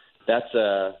that's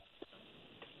a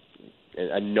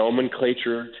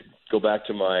nomenclature, to go back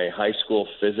to my high school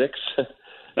physics.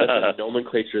 That's a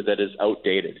nomenclature that is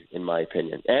outdated, in my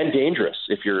opinion, and dangerous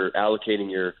if you're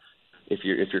allocating if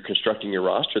you're constructing your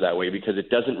roster that way, because it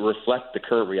doesn't reflect the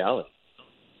current reality.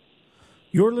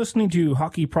 You're listening to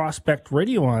Hockey Prospect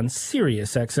Radio on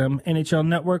Sirius XM, NHL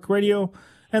Network Radio,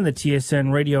 and the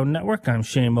TSN Radio Network. I'm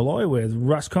Shane Malloy with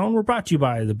Russ Cohen. We're brought to you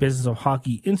by the Business of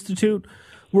Hockey Institute,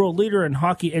 world leader in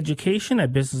hockey education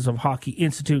at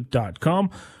businessofhockeyinstitute.com.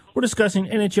 We're discussing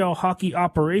NHL hockey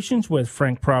operations with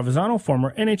Frank Provenzano,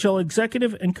 former NHL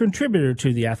executive and contributor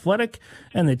to The Athletic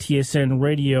and the TSN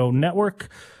Radio Network.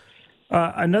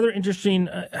 Another interesting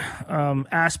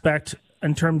aspect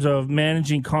in terms of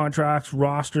managing contracts,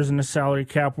 rosters in the salary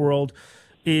cap world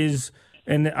is,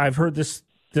 and I've heard this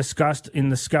discussed in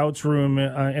the scouts room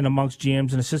and amongst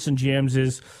GMs and assistant GMs,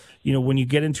 is, when you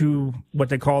get into what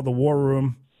they call the war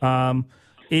room,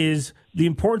 is the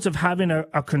importance of having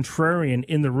a contrarian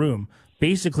in the room,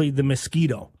 basically the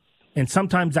mosquito. And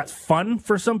sometimes that's fun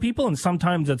for some people and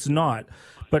sometimes it's not.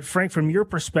 But Frank, from your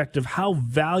perspective, how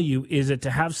value is it to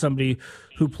have somebody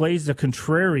who plays the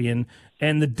contrarian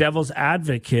and the devil's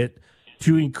advocate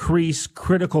to increase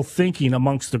critical thinking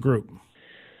amongst the group?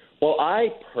 Well, I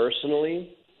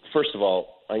personally, first of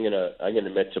all, I'm gonna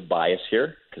admit to bias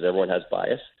here, because everyone has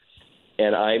bias,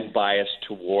 and I'm biased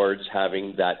towards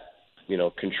having that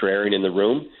contrarian in the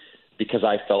room, because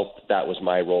I felt that was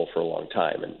my role for a long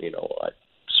time, and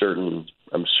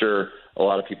I'm sure a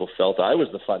lot of people felt I was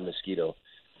the fun mosquito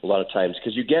a lot of times,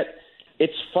 because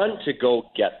it's fun to go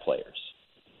get players.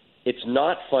 It's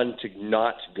not fun to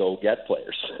not go get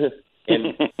players.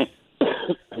 And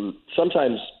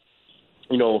sometimes,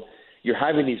 you're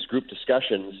having these group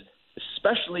discussions,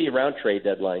 especially around trade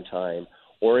deadline time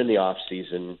or in the off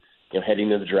season, heading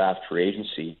to the draft, free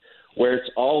agency, where it's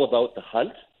all about the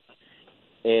hunt.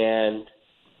 And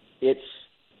it's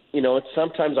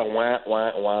sometimes a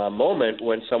wah moment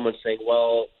when someone's saying,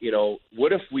 well,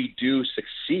 what if we do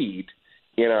succeed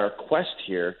in our quest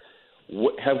here?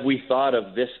 Have we thought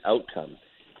of this outcome?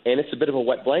 And it's a bit of a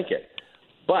wet blanket.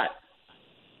 But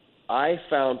I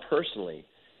found personally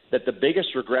that the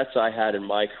biggest regrets I had in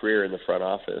my career in the front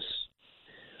office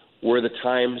were the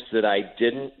times that I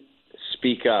didn't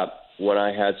speak up when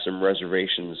I had some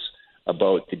reservations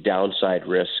about the downside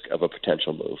risk of a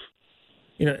potential move.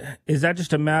 Is that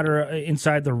just a matter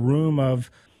inside the room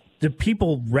of, do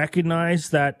people recognize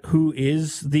that who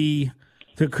is the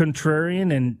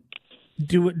contrarian, and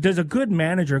does a good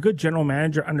manager, a good general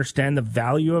manager, understand the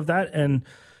value of that, and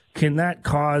can that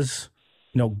cause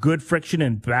good friction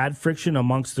and bad friction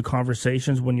amongst the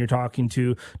conversations when you're talking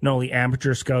to not only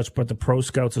amateur scouts but the pro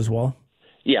scouts as well?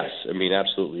 Yes, I mean,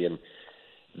 absolutely, and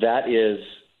that is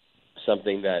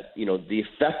something that the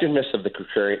effectiveness of the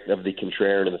contrarian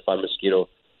and the fun mosquito,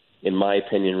 in my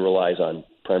opinion, relies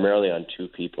primarily on two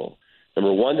people.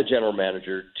 Number one, the general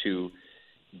manager, to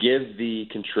give the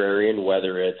contrarian,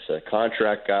 whether it's a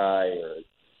contract guy or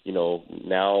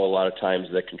now a lot of times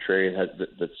the contrarian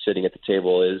that's sitting at the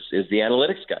table is the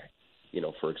analytics guy,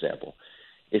 for example,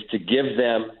 is to give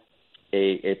them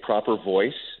a proper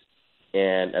voice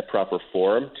and a proper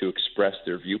forum to express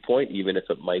their viewpoint, even if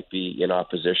it might be in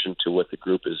opposition to what the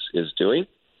group is doing.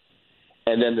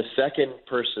 And then the second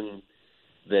person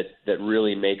that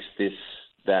really makes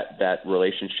that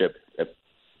relationship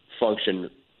function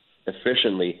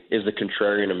efficiently is the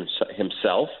contrarian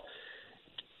himself.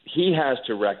 He has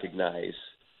to recognize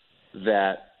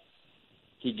that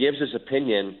he gives his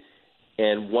opinion,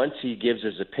 and once he gives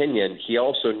his opinion, he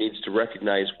also needs to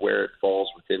recognize where it falls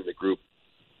within the group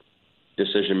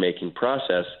decision-making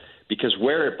process, because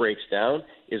where it breaks down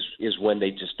is when they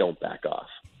just don't back off.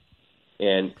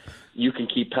 And you can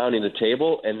keep pounding the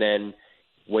table, and then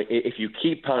if you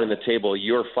keep pounding the table,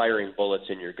 you're firing bullets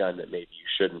in your gun that maybe you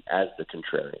shouldn't as the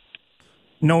contrarian.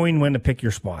 Knowing when to pick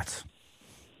your spots.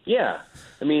 Yeah.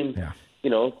 I mean,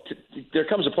 there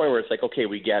comes a point where it's like, okay,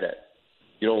 we get it.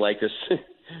 You don't like this.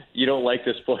 You don't like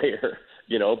this player,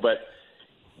 but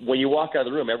when you walk out of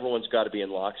the room, everyone's got to be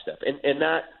in lockstep. And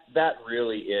that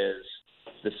really is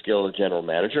the skill of the general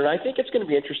manager. And I think it's going to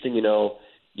be interesting,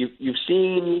 you've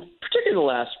seen, particularly in the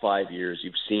last 5 years,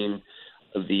 you've seen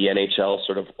the NHL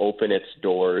sort of open its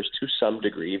doors to some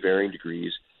degree, varying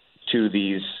degrees, to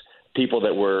these people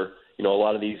that were, a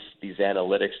lot of these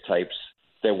analytics types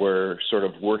that were sort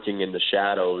of working in the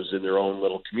shadows in their own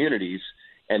little communities,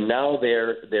 and now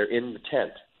they're in the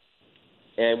tent.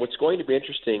 And what's going to be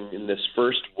interesting in this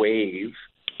first wave,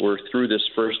 or through this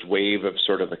first wave of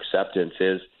sort of acceptance,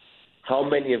 is how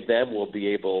many of them will be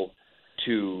able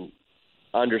to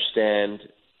understand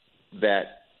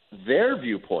that their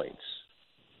viewpoints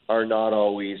are not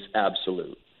always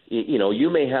absolute.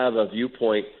 You may have a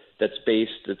viewpoint that's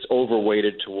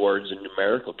overweighted towards a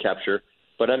numerical capture,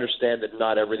 but understand that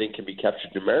not everything can be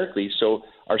captured numerically. So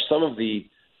are some of the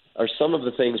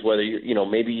things, whether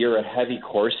maybe you're a heavy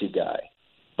Corsi guy,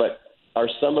 but are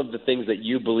some of the things that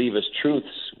you believe as truths,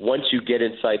 once you get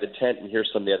inside the tent and hear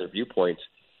some of the other viewpoints,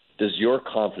 does your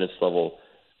confidence level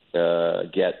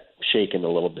get shaken a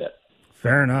little bit?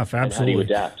 Fair enough. Absolutely. And how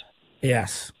do you adapt?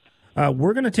 Yes.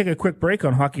 We're going to take a quick break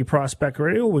on Hockey Prospect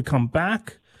Radio. When we come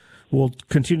back, we'll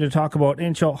continue to talk about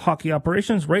NHL hockey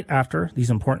operations right after these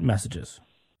important messages.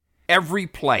 Every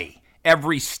play,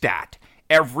 every stat,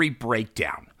 every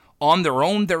breakdown. On their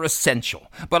own, they're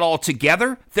essential, but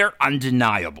altogether, they're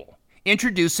undeniable.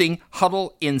 Introducing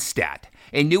Huddle Instat,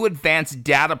 a new advanced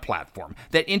data platform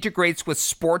that integrates with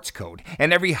sports code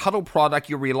and every Huddle product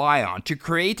you rely on to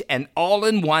create an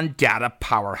all-in-one data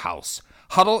powerhouse.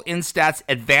 Huddle Instat's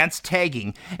advanced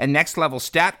tagging and next-level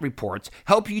stat reports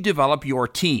help you develop your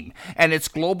team, and its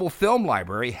global film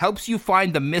library helps you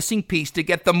find the missing piece to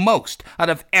get the most out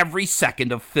of every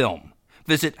second of film.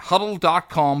 Visit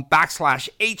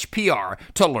huddle.com/HPR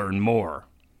to learn more.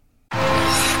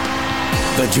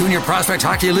 The Junior Prospect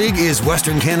Hockey League is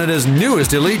Western Canada's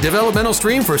newest elite developmental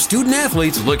stream for student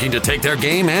athletes looking to take their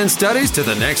game and studies to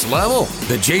the next level.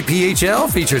 The JPHL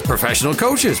features professional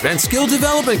coaches and skill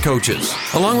development coaches,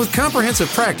 along with comprehensive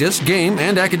practice, game,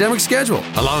 and academic schedule,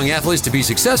 allowing athletes to be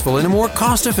successful in a more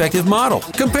cost-effective model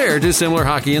compared to similar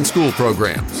hockey and school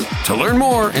programs. To learn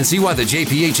more and see why the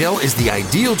JPHL is the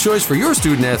ideal choice for your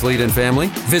student athlete and family,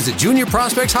 visit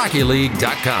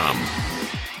juniorprospectshockeyleague.com.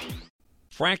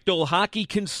 Fractal Hockey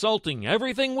Consulting.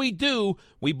 Everything we do,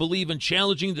 we believe in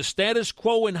challenging the status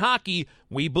quo in hockey.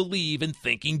 We believe in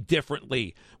thinking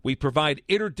differently. We provide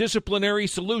interdisciplinary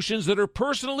solutions that are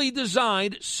personally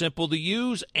designed, simple to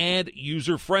use, and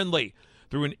user-friendly.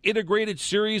 Through an integrated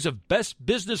series of best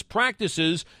business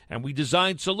practices, and we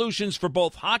design solutions for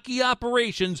both hockey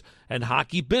operations and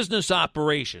hockey business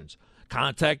operations.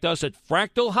 Contact us at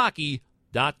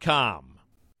fractalhockey.com.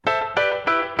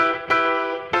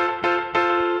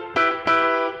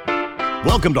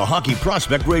 Welcome to Hockey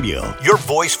Prospect Radio, your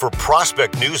voice for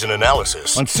prospect news and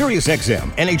analysis on Sirius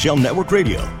XM NHL Network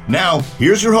Radio. Now,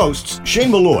 here's your hosts, Shane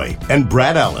Malloy and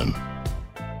Brad Allen.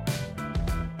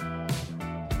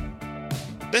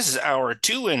 This is Hour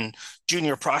 2 in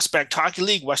Junior Prospect Hockey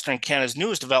League, Western Canada's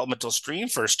newest developmental stream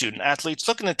for student athletes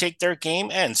looking to take their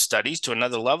game and studies to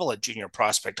another level at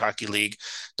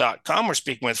juniorprospecthockeyleague.com. We're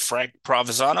speaking with Frank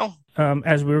Provenzano.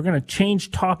 As we were going to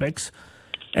change topics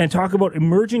and talk about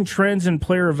emerging trends in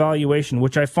player evaluation,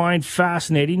 which I find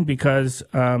fascinating because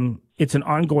it's an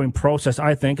ongoing process,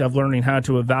 I think, of learning how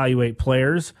to evaluate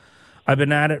players. I've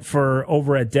been at it for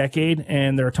over a decade,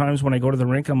 and there are times when I go to the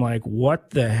rink, I'm like,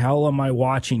 what the hell am I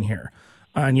watching here?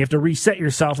 And you have to reset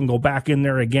yourself and go back in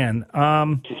there again.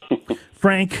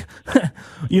 Frank, a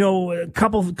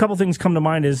couple things come to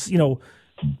mind is,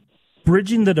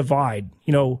 bridging the divide,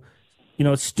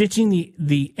 stitching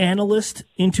the analyst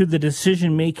into the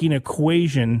decision-making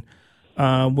equation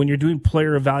when you're doing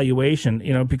player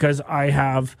evaluation, because I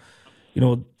have,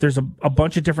 there's a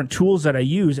bunch of different tools that I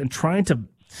use, and trying to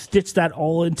stitch that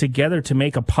all in together to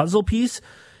make a puzzle piece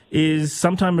is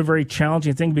sometimes a very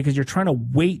challenging thing because you're trying to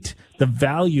weight the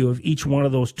value of each one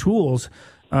of those tools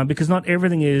because not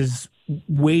everything is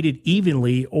weighted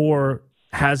evenly or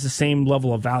has the same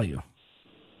level of value.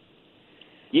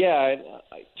 Yeah,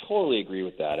 I totally agree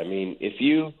with that. I mean, if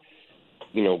you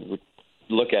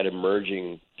look at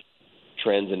emerging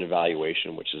trends in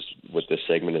evaluation, which is what this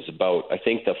segment is about, I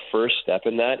think the first step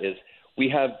in that is we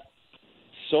have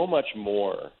so much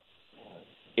more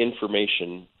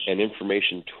information and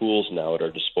information tools now at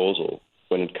our disposal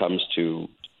when it comes to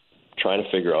trying to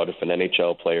figure out if a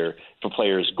player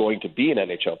is going to be an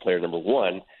NHL player, number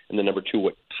one, and then number two,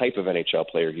 what type of NHL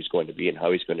player he's going to be and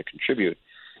how he's going to contribute,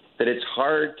 that it's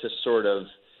hard to sort of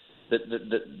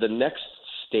the next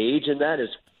stage in that is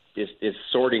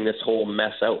sorting this whole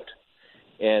mess out.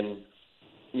 And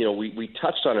we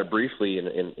touched on it briefly in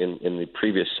the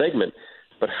previous segment.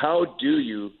 But how do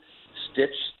you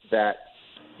stitch that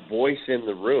voice in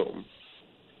the room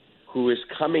who is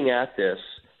coming at this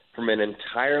from an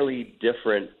entirely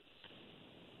different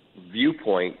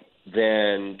viewpoint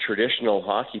than traditional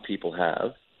hockey people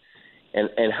have?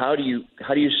 And how do you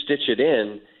stitch it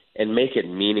in and make it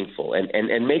meaningful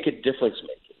and make it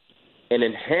difference-making and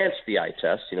enhance the eye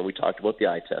test? We talked about the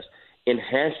eye test.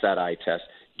 Enhance that eye test.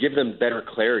 Give them better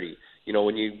clarity.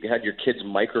 When you had your kid's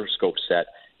microscope set,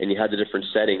 and you had the different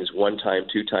settings, 1 time,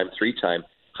 2 time, 3 time,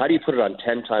 how do you put it on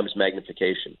 10 times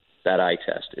magnification, that eye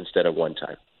test, instead of 1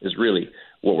 time, is really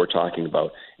what we're talking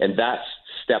about. And that's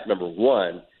step number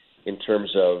one in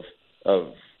terms of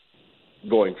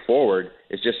going forward,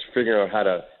 is just figuring out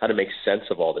how to make sense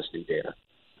of all this new data.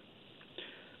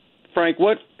 Frank,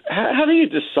 how do you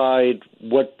decide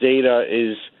what data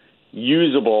is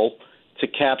usable to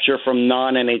capture from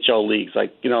non-NHL leagues?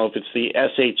 Like, if it's the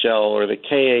SHL or the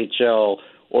KHL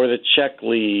or the Czech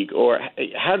League, or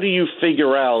how do you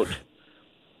figure out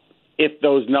if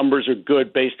those numbers are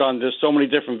good based on there's so many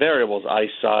different variables?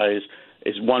 Ice size,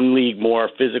 is one league more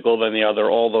physical than the other,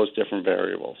 all those different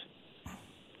variables?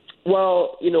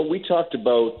 Well, we talked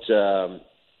about, the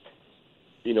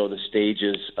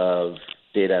stages of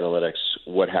data analytics,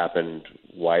 what happened,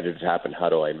 why did it happen, how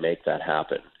do I make that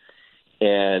happen?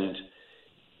 And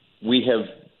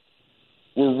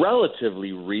we're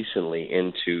relatively recently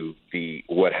into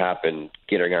what happened,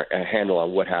 getting a handle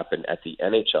on what happened at the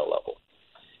NHL level.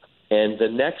 And the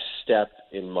next step,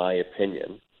 in my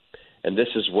opinion, and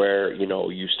this is where,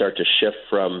 you start to shift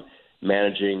from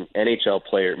making NHL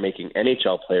player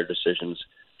decisions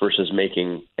versus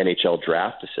making NHL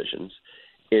draft decisions,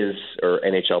 or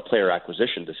NHL player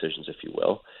acquisition decisions, if you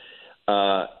will,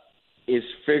 is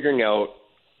figuring out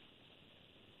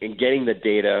and getting the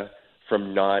data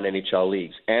from non-NHL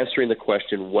leagues, answering the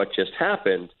question, what just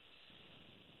happened,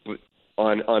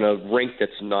 on a rink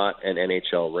that's not an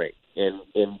NHL rink.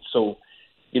 And so,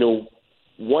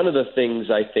 one of the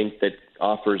things I think that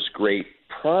offers great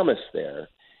promise there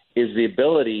is the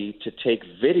ability to take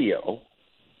video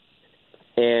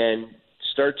and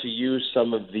start to use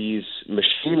some of these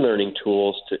machine learning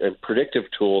tools and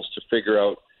predictive tools to figure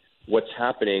out what's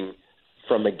happening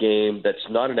from a game that's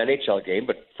not an NHL game,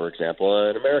 but, for example,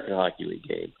 an American Hockey League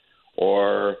game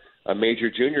or a major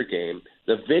junior game.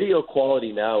 The video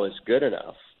quality now is good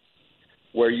enough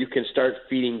where you can start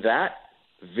feeding that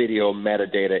video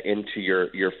metadata into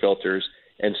your filters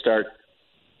and start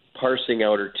parsing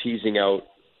out or teasing out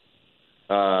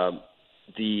some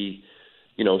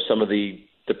of the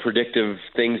predictive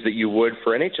things that you would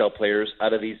for NHL players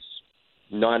out of these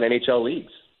non-NHL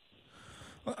leagues.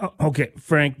 Okay,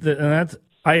 Frank,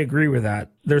 I agree with that.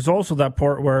 There's also that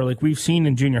part where, like, we've seen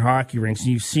in junior hockey rinks,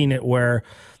 and you've seen it where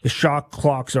the shot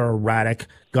clocks are erratic.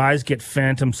 Guys get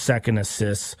phantom second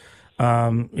assists.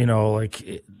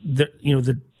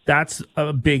 That's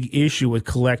a big issue with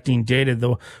collecting data.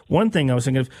 The one thing I was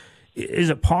thinking of, is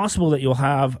it possible that you'll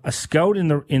have a scout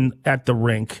at the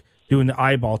rink doing the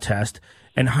eyeball test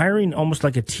and hiring almost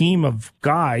like a team of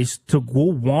guys to go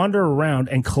wander around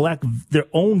and collect their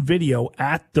own video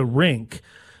at the rink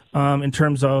in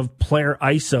terms of player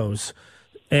ISOs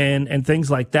and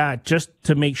things like that, just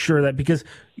to make sure that, because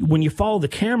when you follow the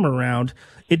camera around,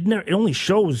 it only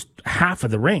shows half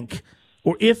of the rink,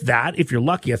 or if you're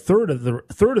lucky, a third of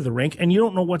the rink, and you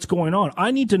don't know what's going on.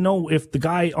 I need to know if the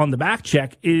guy on the back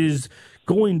check is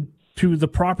going to the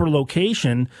proper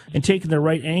location and taking the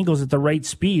right angles at the right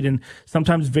speed. And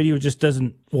sometimes video just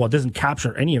doesn't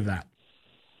capture any of that.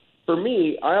 For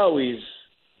me, I always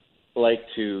like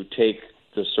to take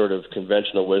the sort of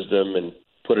conventional wisdom and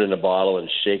put it in a bottle and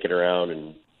shake it around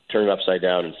and turn it upside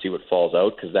down and see what falls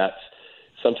out, because that's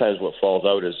sometimes what falls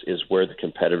out is where the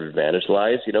competitive advantage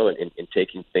lies, in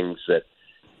taking things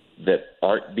that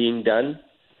aren't being done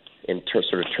and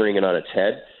sort of turning it on its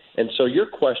head. And so your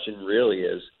question really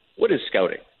is, what is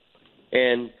scouting?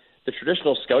 And the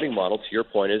traditional scouting model, to your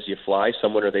point, is you fly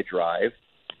someone or they drive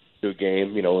to a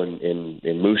game,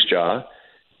 in Moose Jaw,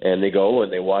 and they go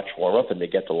and they watch warm-up and they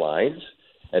get the lines.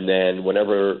 And then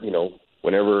whenever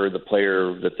the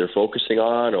player that they're focusing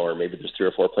on, or maybe there's 3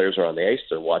 or 4 players are on the ice,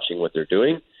 they're watching what they're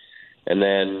doing. And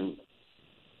then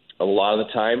a lot of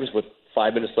the times with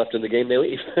 5 minutes left in the game, they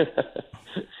leave.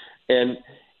 And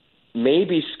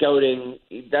maybe scouting,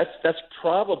 that's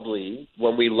probably,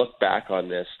 when we look back on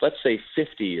this, let's say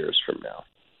 50 years from now,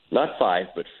 not 5,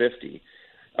 but 50,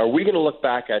 are we going to look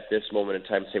back at this moment in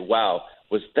time and say, wow,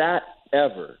 was that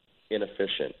ever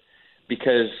inefficient?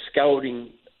 Because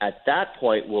scouting at that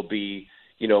point will be,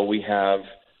 we have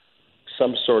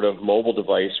some sort of mobile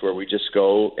device where we just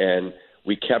go and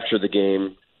we capture the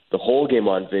whole game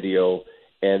on video,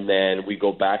 and then we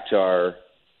go back to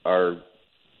our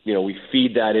we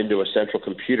feed that into a central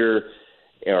computer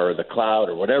or the cloud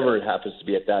or whatever it happens to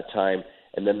be at that time,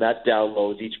 and then that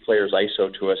downloads each player's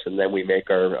ISO to us, and then we make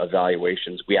our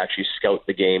evaluations. We actually scout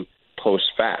the game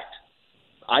post-fact.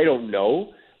 I don't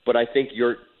know, but I think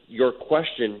your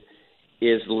question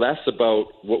is less about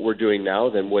what we're doing now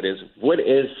than what is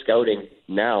scouting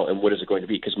now and what is it going to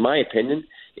be. Because my opinion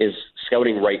is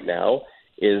scouting right now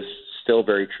is still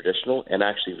very traditional and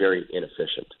actually very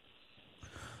inefficient.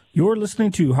 You're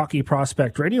listening to Hockey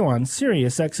Prospect Radio on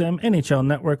Sirius XM, NHL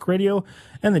Network Radio,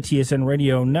 and the TSN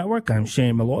Radio Network. I'm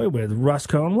Shane Malloy with Russ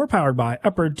Cohen. We're powered by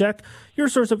Upper Deck, your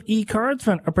source of e-cards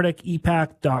found at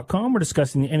upperdeckepack.com. We're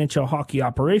discussing the NHL hockey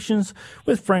operations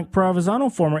with Frank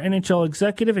Provenzano, former NHL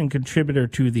executive and contributor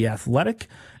to The Athletic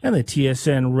and the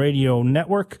TSN Radio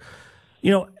Network.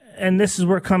 And this is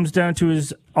where it comes down to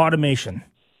is automation.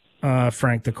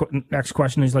 Frank, the next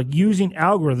question is using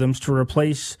algorithms to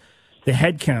replace the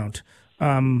head count.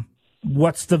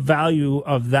 What's the value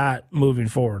of that moving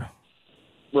forward?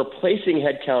 Replacing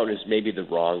head count is maybe the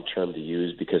wrong term to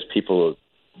use, because people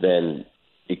then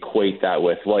equate that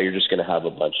with, well, you're just going to have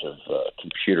a bunch of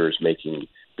computers making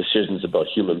decisions about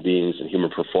human beings and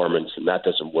human performance, and that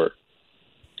doesn't work.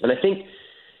 And I think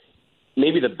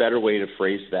maybe the better way to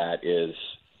phrase that is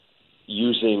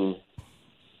using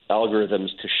algorithms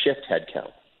to shift head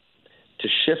count, to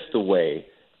shift the way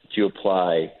that you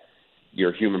apply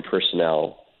your human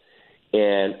personnel,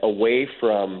 and away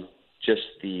from just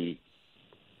the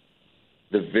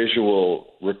visual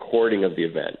recording of the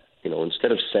event.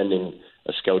 Instead of sending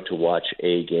a scout to watch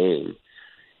a game,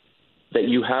 that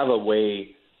you have a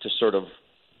way to sort of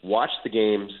watch the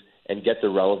games and get the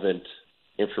relevant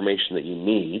information that you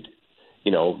need,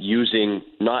 using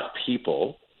not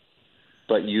people,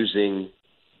 but using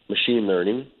machine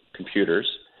learning, computers,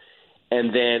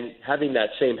 and then having that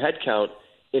same head count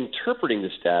interpreting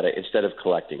this data instead of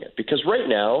collecting it. Because right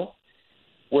now,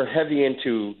 we're heavy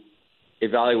into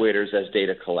evaluators as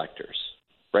data collectors,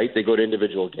 right? They go to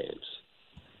individual games.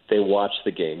 They watch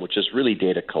the game, which is really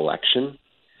data collection,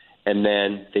 and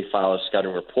then they file a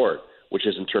scouting report, which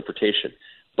is interpretation.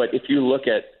 But if you look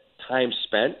at time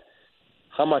spent,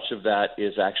 how much of that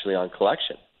is actually on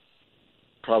collection?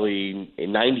 Probably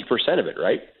 90% of it,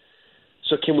 right?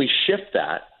 So can we shift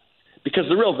that? Because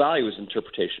the real value is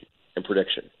interpretation and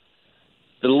prediction.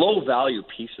 The low value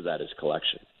piece of that is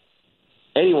collection.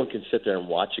 Anyone can sit there and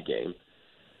watch a game.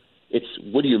 It's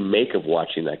what do you make of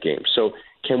watching that game? So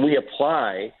can we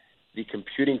apply the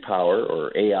computing power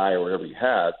or AI or whatever you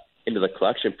have into the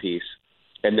collection piece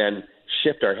and then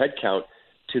shift our head count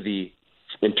to the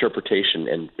interpretation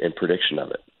and prediction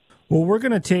of it? Well, we're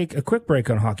going to take a quick break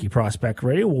on Hockey Prospect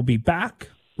Radio. We'll be back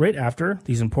right after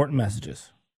these important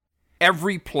messages.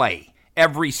 Every play,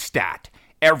 every stat,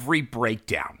 every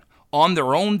breakdown. On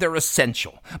their own, they're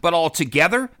essential, but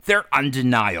altogether, they're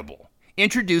undeniable.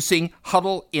 Introducing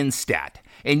Huddle Instat,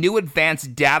 a new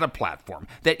advanced data platform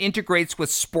that integrates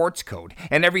with sports code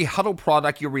and every Huddle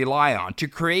product you rely on to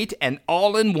create an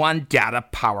all-in-one data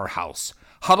powerhouse.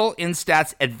 Huddle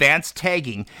Instat's advanced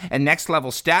tagging and next-level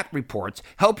stat reports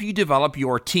help you develop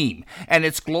your team, and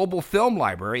its global film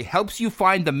library helps you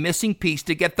find the missing piece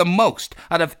to get the most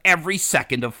out of every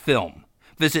second of film.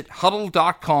 Visit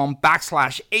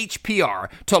huddle.com/HPR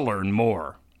to learn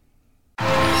more.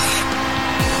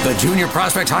 The Junior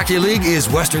Prospect Hockey League is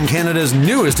Western Canada's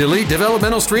newest elite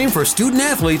developmental stream for student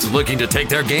athletes looking to take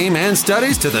their game and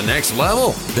studies to the next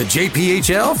level. The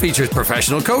JPHL features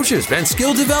professional coaches and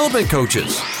skill development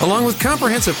coaches, along with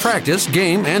comprehensive practice,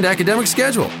 game, and academic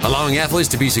schedule, allowing athletes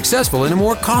to be successful in a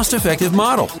more cost-effective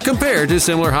model compared to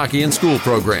similar hockey and school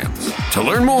programs. To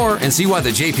learn more and see why the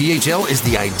JPHL is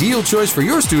the ideal choice for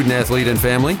your student athlete and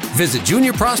family, visit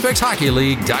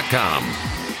juniorprospectshockeyleague.com.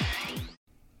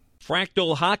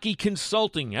 Fractal Hockey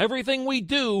Consulting. Everything we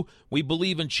do, we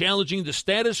believe in challenging the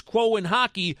status quo in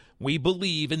hockey. We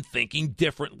believe in thinking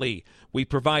differently. We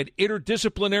provide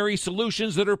interdisciplinary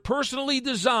solutions that are personally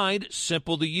designed,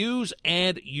 simple to use,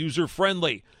 and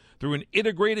user-friendly. Through an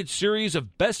integrated series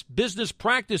of best business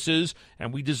practices,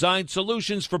 and we design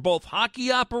solutions for both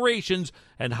hockey operations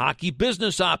and hockey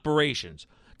business operations.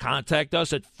 Contact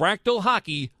us at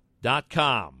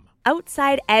fractalhockey.com.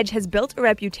 Outside Edge has built a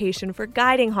reputation for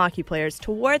guiding hockey players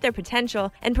toward their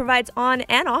potential and provides on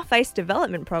and off-ice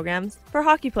development programs for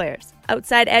hockey players.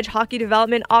 Outside Edge Hockey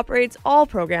Development operates all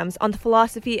programs on the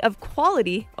philosophy of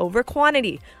quality over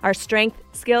quantity. Our strength,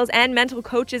 skills, and mental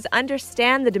coaches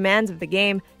understand the demands of the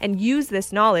game and use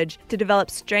this knowledge to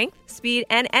develop strength, speed,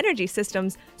 and energy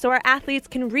systems so our athletes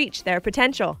can reach their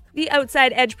potential. The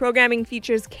Outside Edge programming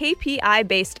features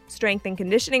KPI-based strength and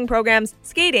conditioning programs,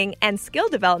 skating, and skill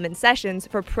development sessions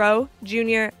for pro,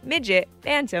 junior, midget,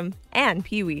 bantam, and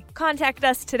peewee. Contact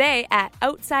us today at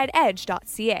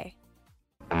outsideedge.ca.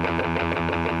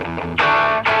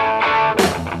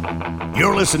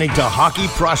 You're listening to Hockey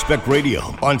Prospect Radio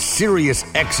on Sirius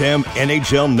XM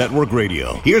NHL Network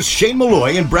Radio. Here's Shane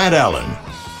Malloy and Brad Allen.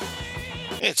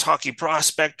 It's Hockey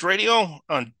Prospect Radio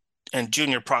and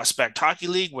Junior Prospect Hockey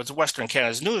League with Western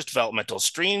Canada's newest developmental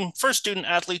stream for student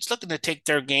athletes looking to take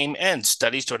their game and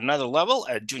studies to another level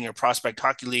at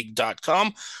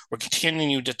juniorprospecthockeyleague.com. We're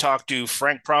continuing to talk to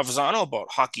Frank Provenzano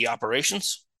about hockey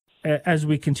operations. As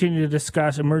we continue to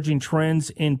discuss emerging trends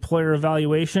in player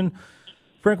evaluation,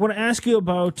 Frank, I want to ask you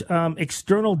about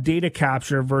external data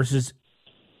capture versus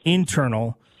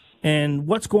internal, and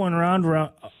what's going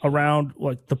around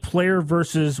like the player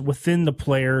versus within the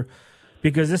player,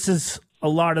 because this is a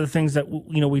lot of the things that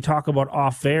we talk about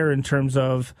off air in terms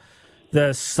of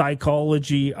the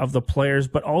psychology of the players,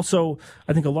 but also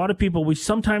I think a lot of people, we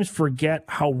sometimes forget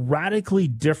how radically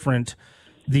different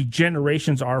the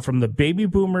generations are, from the baby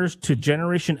boomers to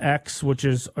Generation X, which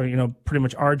is pretty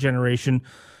much our generation,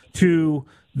 to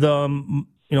the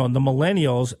the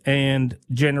millennials and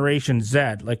Generation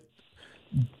Z. Like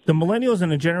the millennials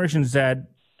and the Generation Z,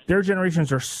 their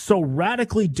generations are so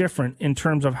radically different in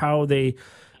terms of how they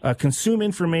consume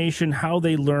information, how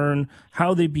they learn,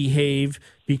 how they behave,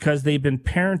 because they've been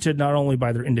parented not only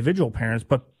by their individual parents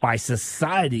but by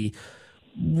society,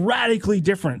 radically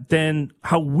different than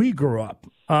how we grew up.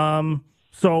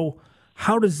 So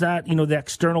how does that, the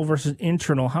external versus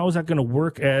internal, how is that going to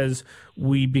work as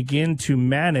we begin to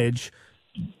manage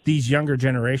these younger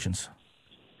generations?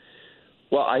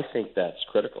 Well, I think that's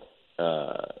critical.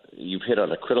 You've hit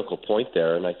on a critical point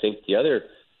there, and I think the other,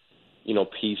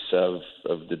 piece of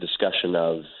the discussion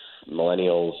of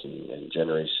millennials and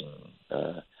Generation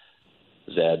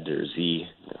Z or Z,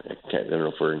 I don't know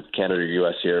if we're in Canada or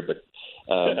U.S. here, but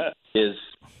is,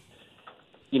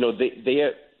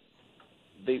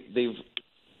 they've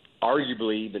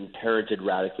arguably been parented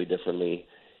radically differently.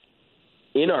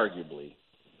 Inarguably,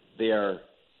 they are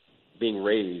being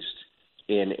raised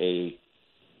in a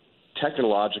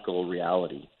technological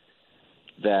reality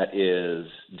that is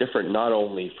different not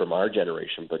only from our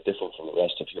generation, but different from the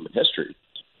rest of human history,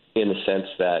 in the sense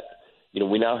that,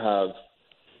 we now have,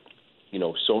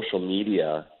 social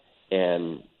media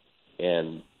and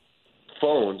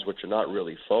phones, which are not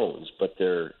really phones, but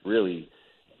they're really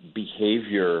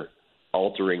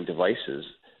behavior-altering devices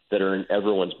that are in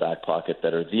everyone's back pocket,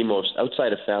 that are the most,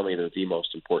 outside of family, they're the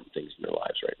most important things in their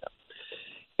lives right now.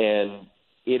 And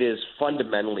it is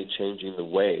fundamentally changing the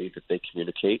way that they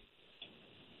communicate,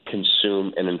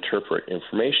 consume, and interpret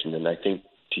information. And I think,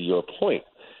 to your point,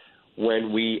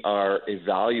 when we are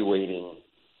evaluating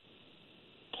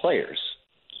players,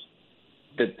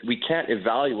 that we can't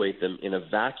evaluate them in a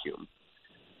vacuum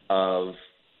of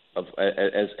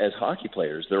as hockey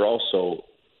players. They're also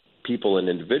people and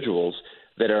individuals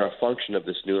that are a function of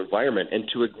this new environment. And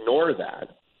to ignore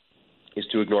that is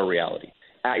to ignore reality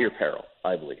at your peril,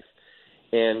 I believe.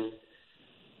 And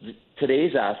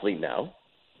today's athlete now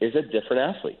is a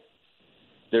different athlete.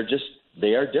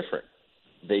 They are different.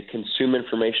 They consume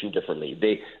information differently.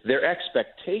 Their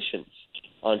expectations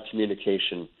on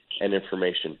communication and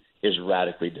information is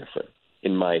radically different,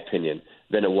 in my opinion,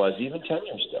 than it was even 10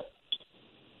 years ago.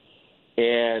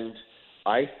 And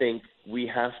I think we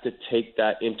have to take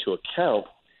that into account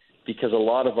because a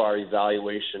lot of our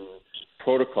evaluation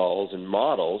protocols and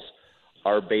models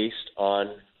are based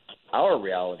on our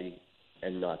reality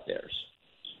and not theirs.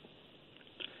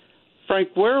 Frank,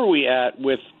 where are we at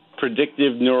with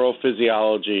predictive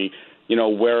neurophysiology,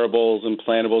 wearables,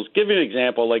 implantables? Give you an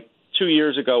example. Like 2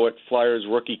 years ago at Flyers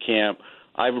rookie camp,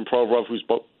 Ivan Provorov, who's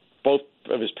both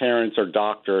of his parents are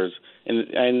doctors,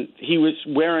 and he was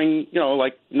wearing,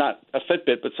 not a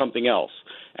Fitbit, but something else.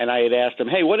 And I had asked him,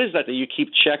 hey, what is that you keep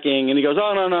checking? And he goes,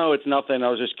 oh, no, it's nothing. I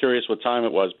was just curious what time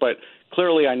it was. But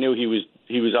clearly I knew he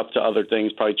was up to other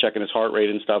things, probably checking his heart rate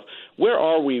and stuff. Where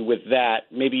are we with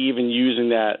that, maybe even using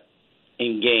that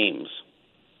in games?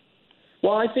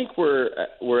 Well, I think we're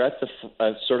at the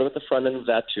sort of at the front end of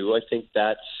that too. I think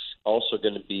that's also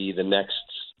going to be the next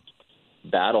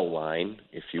battle line,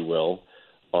 if you will,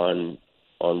 on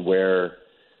where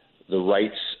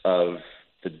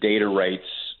the data rights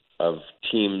of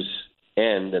teams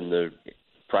end and the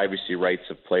privacy rights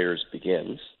of players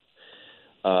begins.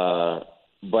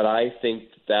 But I think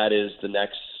that is the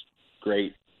next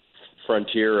great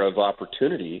frontier of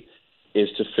opportunity, is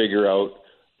to figure out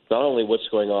not only what's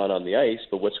going on the ice,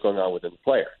 but what's going on within the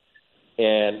player.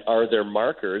 And are there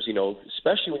markers,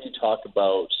 especially when you talk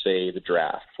about, say, the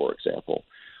draft, for example,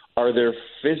 are there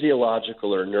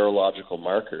physiological or neurological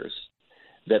markers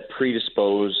that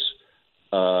predispose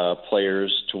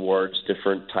players towards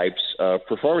different types of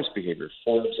performance behavior?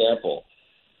 For example,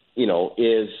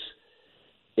 is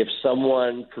if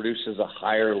someone produces a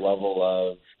higher level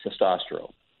of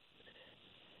testosterone,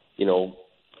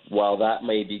 while that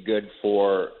may be good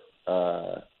for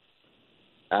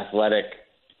athletic,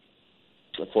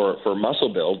 for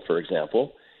muscle build, for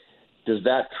example, does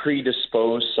that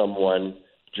predispose someone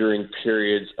during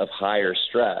periods of higher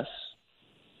stress?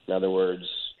 In other words,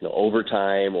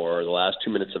 overtime or the last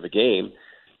 2 minutes of a game,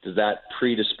 does that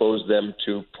predispose them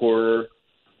to poor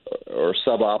or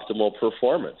suboptimal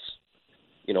performance?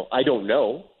 I don't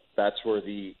know. That's where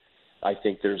I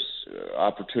think there's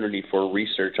opportunity for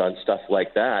research on stuff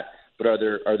like that. But are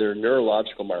there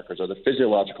neurological markers, are there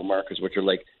physiological markers which are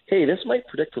like, hey, this might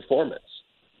predict performance,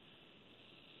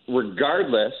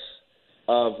 regardless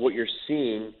of what you're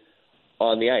seeing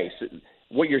on the ice?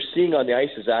 What you're seeing on the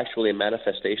ice is actually a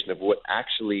manifestation of what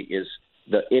actually is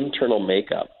the internal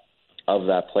makeup of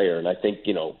that player. And I think,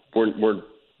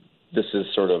 this is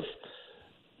sort of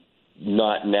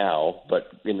not now, but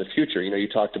in the future. You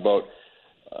talked about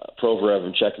Provorov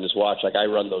and checking his watch. Like, I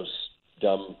run those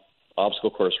dumb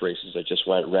obstacle course races. I just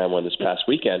ran one this past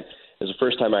weekend. It was the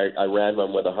first time I ran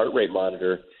one with a heart rate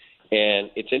monitor.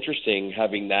 And it's interesting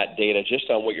having that data just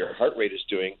on what your heart rate is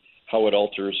doing, how it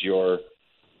alters your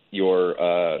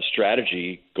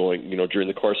strategy going, during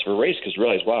the course of a race, because you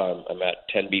realize, wow, I'm at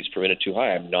 10 beats per minute too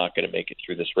high. I'm not going to make it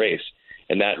through this race.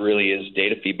 And that really is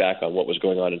data feedback on what was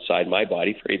going on inside my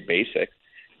body, very basic.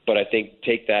 But I think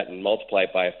take that and multiply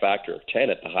it by a factor of 10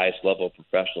 at the highest level of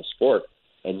professional sport,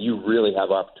 and you really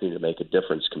have opportunity to make a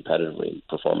difference competitively,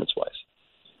 performance-wise.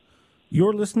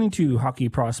 You're listening to Hockey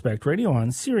Prospect Radio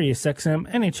on Sirius XM,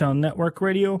 NHL Network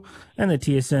Radio, and the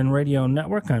TSN Radio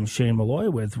Network. I'm Shane Malloy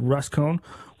with Russ Cohen.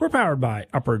 We're powered by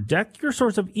Upper Deck, your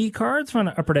source of e-cards. Find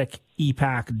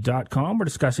upperdeckepack.com. We're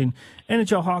discussing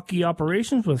NHL hockey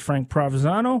operations with Frank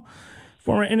Provenzano,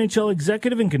 former NHL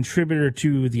executive and contributor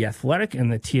to The Athletic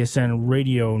and the TSN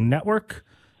Radio Network.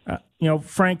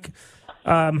 Frank,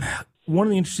 one of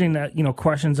the interesting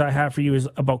questions I have for you is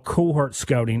about cohort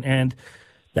scouting and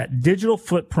that digital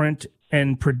footprint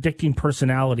and predicting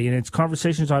personality. And it's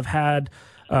conversations I've had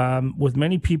with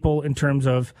many people in terms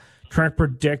of trying to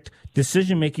predict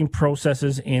decision-making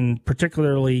processes in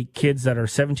particularly kids that are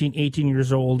 17, 18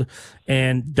 years old.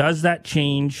 And does that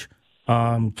change?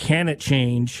 Can it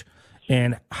change?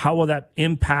 And how will that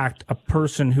impact a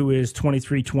person who is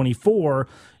 23, 24?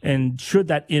 And should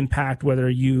that impact whether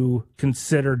you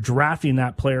consider drafting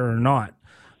that player or not?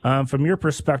 From your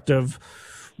perspective,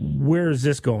 where is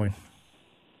this going?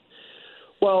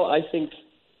 Well, I think,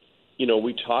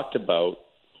 we talked about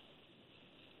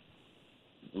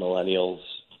millennials,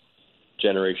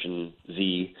 Generation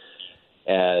Z,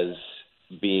 as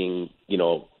being,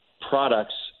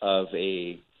 products of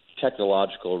a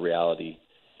technological reality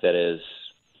that is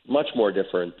much more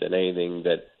different than anything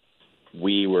that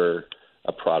we were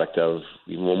a product of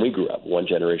even when we grew up, one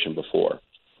generation before.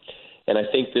 And I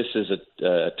think this is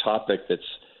a topic that's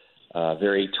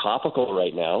very topical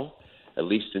right now, at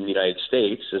least in the United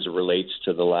States, as it relates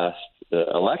to the last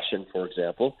election, for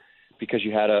example, because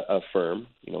you had a firm,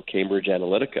 Cambridge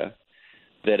Analytica,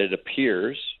 that it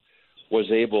appears was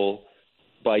able,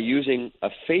 by using a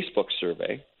Facebook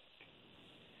survey,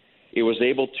 it was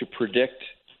able to predict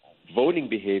voting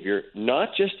behavior,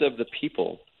 not just of the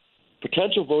people,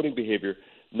 potential voting behavior,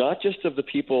 not just of the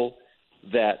people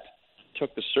that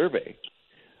took the survey,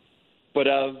 but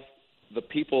of the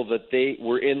people that they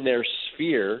were in their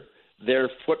sphere, their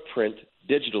footprint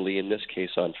digitally, in this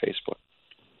case on Facebook.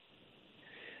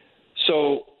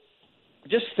 So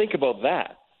just think about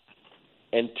that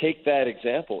and take that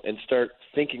example and start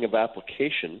thinking of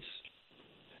applications,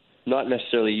 not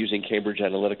necessarily using Cambridge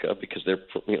Analytica because they're,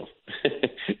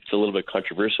 it's a little bit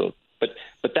controversial, but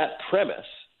that premise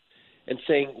and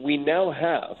saying we now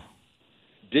have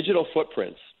digital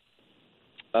footprints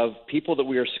of people that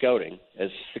we are scouting as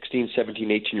 16, 17,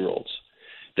 18-year-olds.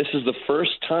 This is the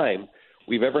first time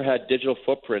we've ever had digital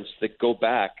footprints that go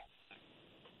back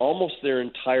almost their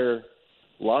entire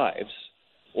lives,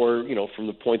 or, from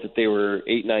the point that they were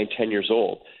 8, 9, 10 years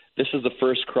old. This is the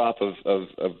first crop of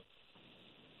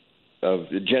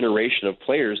the generation of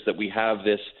players that we have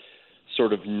this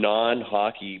sort of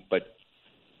non-hockey but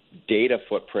data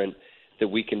footprint that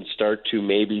we can start to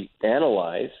maybe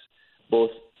analyze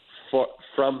both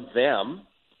from them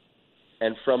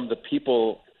and from the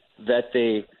people that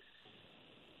they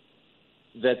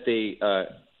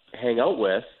hang out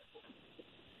with,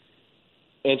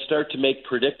 and start to make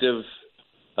predictive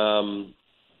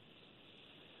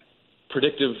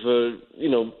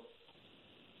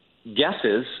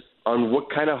guesses on what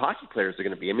kind of hockey players they're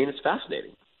going to be. I mean, it's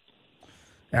fascinating.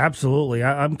 Absolutely.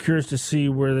 I'm curious to see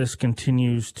where this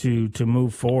continues to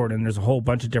move forward, and there's a whole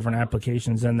bunch of different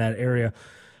applications in that area.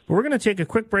 But we're going to take a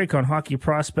quick break on Hockey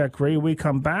Prospect Radio. We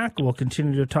come back, we'll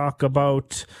continue to talk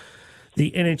about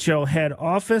the NHL head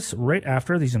office right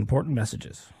after these important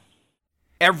messages.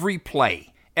 Every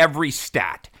play, every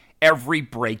stat, every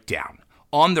breakdown.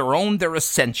 On their own, they're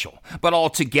essential, but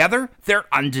altogether, they're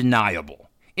undeniable.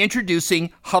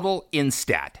 Introducing Huddle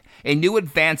Instat, a new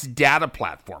advanced data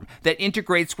platform that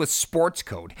integrates with Sports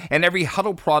Code and every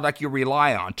Huddle product you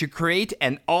rely on to create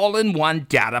an all-in-one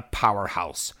data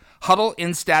powerhouse. Huddle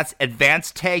Instat's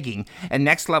advanced tagging and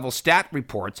next-level stat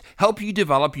reports help you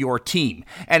develop your team,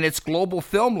 and its global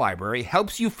film library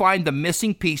helps you find the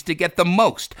missing piece to get the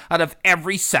most out of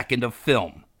every second of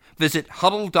film. Visit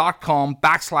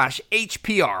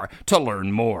huddle.com/HPR to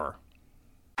learn more.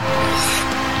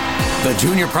 The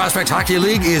Junior Prospect Hockey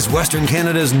League is Western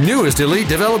Canada's newest elite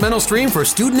developmental stream for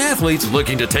student athletes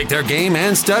looking to take their game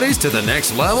and studies to the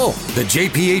next level. The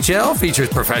JPHL features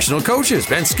professional coaches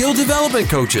and skill development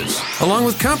coaches, along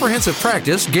with comprehensive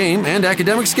practice, game, and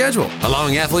academic schedule,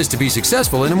 allowing athletes to be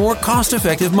successful in a more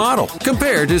cost-effective model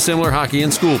compared to similar hockey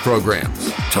and school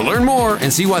programs. To learn more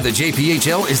and see why the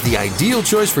JPHL is the ideal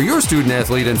choice for your student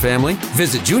athlete and family,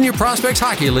 visit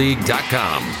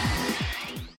juniorprospectshockeyleague.com.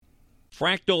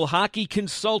 Fractal Hockey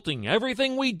Consulting.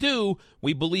 Everything we do,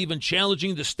 we believe in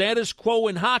challenging the status quo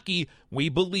in hockey. We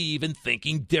believe in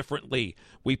thinking differently.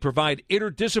 We provide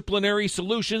interdisciplinary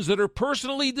solutions that are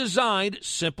personally designed,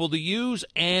 simple to use,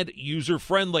 and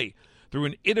user-friendly. Through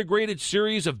an integrated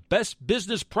series of best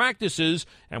business practices,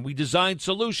 and we design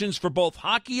solutions for both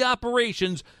hockey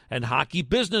operations and hockey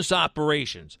business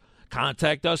operations.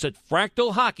 Contact us at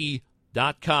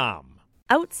fractalhockey.com.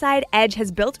 Outside Edge has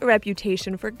built a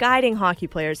reputation for guiding hockey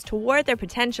players toward their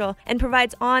potential and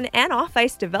provides on- and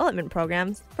off-ice development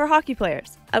programs for hockey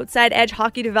players. Outside Edge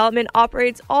Hockey Development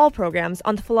operates all programs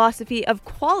on the philosophy of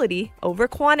quality over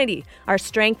quantity. Our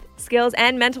strength, skills,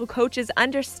 and mental coaches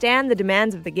understand the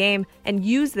demands of the game and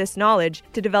use this knowledge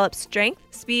to develop strength,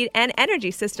 speed, and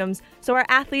energy systems so our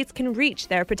athletes can reach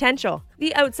their potential.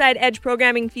 The Outside Edge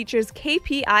programming features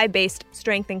KPI-based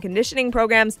strength and conditioning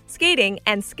programs, skating,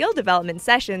 and skill development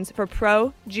sessions for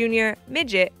pro, junior,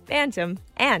 midget, bantam,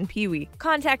 and peewee.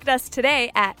 Contact us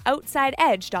today at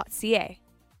outsideedge.ca.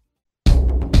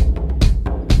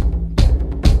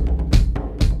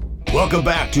 Welcome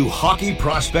back to Hockey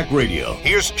Prospect Radio.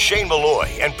 Here's Shane Malloy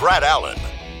and Brad Allen.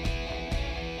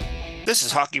 This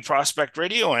is Hockey Prospect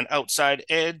Radio and Outside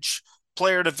Edge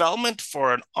player development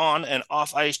for an on- and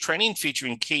off-ice training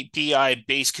featuring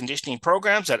KPI-based conditioning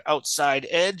programs at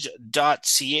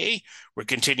outsideedge.ca. We're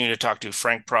continuing to talk to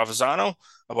Frank Provenzano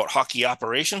about hockey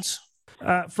operations.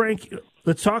 Frank,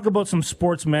 let's talk about some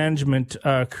sports management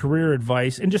career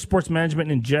advice and just sports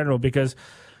management in general, because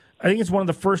I think it's one of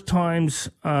the first times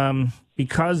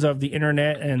because of the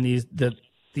internet and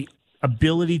the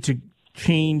ability to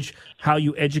change how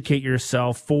you educate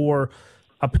yourself for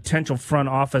a potential front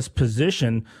office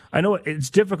position. I know it's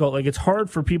difficult. Like, it's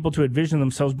hard for people to envision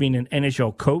themselves being an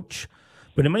NHL coach,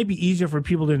 but it might be easier for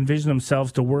people to envision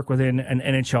themselves to work within an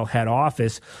NHL head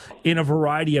office in a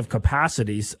variety of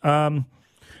capacities.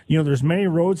 There's many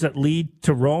roads that lead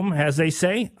to Rome, as they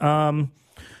say.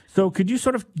 So could you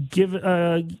sort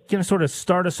of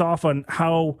start us off on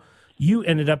how you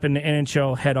ended up in the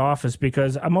NHL head office?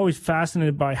 Because I'm always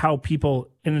fascinated by how people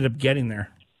ended up getting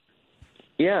there.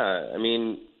 Yeah, I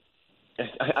mean,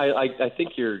 I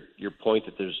think your point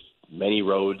that there's many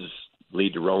roads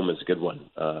lead to Rome is a good one.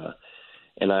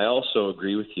 And I also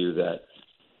agree with you that,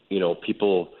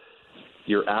 people,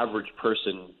 your average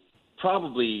person,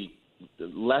 probably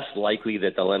less likely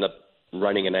that they'll end up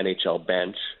running an NHL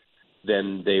bench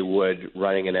than they would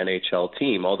running an NHL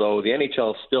team. Although the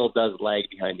NHL still does lag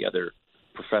behind the other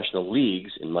professional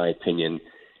leagues, in my opinion,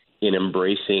 in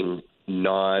embracing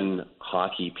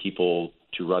non-hockey people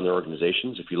to run their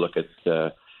organizations. If you look at,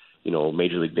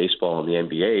 Major League Baseball and the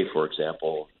NBA, for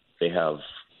example, they have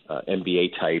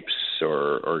NBA types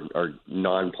or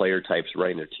non-player types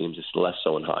running their teams. It's less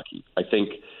so in hockey. I think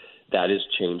that is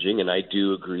changing, and I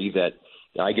do agree that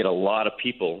I get a lot of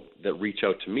people that reach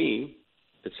out to me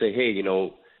that say, hey,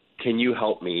 can you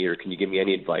help me, or can you give me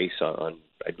any advice on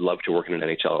I'd love to work in an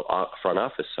NHL front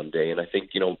office someday. And I think,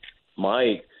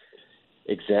 my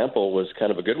example was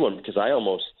kind of a good one, because I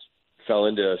almost fell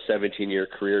into a 17-year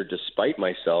career despite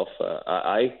myself.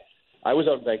 I was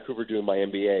out in Vancouver doing my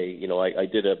MBA. I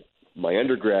did my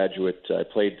undergraduate. I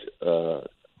played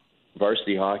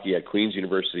varsity hockey at Queen's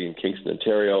University in Kingston,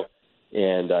 Ontario,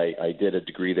 and I did a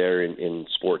degree there in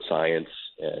sports science.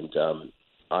 And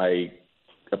I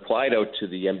applied out to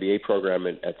the MBA program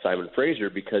at Simon Fraser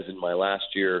because in my last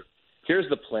year, here's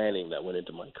the planning that went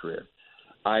into my career.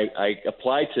 I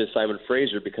applied to Simon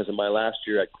Fraser because in my last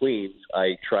year at Queen's,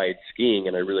 I tried skiing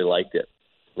and I really liked it.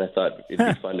 And I thought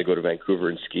it'd be fun to go to Vancouver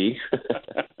and ski.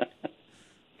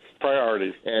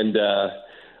 Priorities. And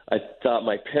I thought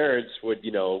my parents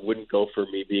wouldn't go for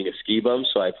me being a ski bum,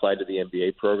 so I applied to the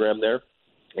MBA program there.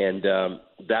 And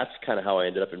that's kind of how I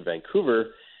ended up in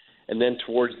Vancouver. And then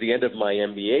towards the end of my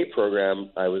MBA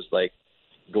program, I was like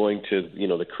going to,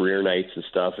 the career nights and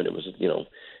stuff, and it was,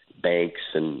 banks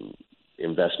and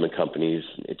investment companies.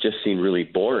 It just seemed really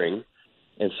boring.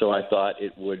 And so I thought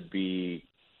it would be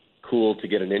cool to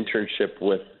get an internship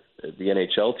with the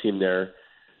NHL team there.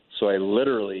 So I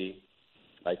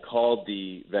called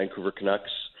the Vancouver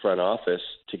Canucks front office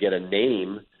to get a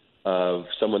name of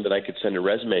someone that I could send a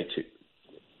resume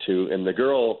to. And the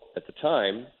girl at the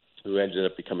time, who ended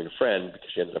up becoming a friend because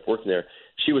she ended up working there,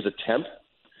 she was a temp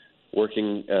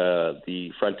working the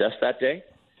front desk that day.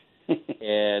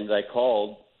 And I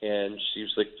called, and she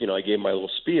was like, I gave my little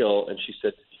spiel, and she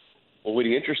said, well, what are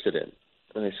you interested in?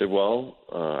 And I said, well,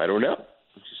 I don't know.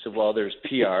 And she said, well, there's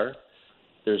PR,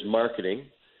 there's marketing,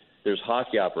 there's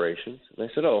hockey operations. And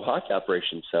I said, oh, hockey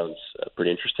operations sounds pretty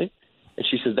interesting. And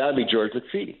she said, that'd be George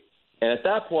McPhee. And at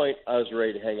that point, I was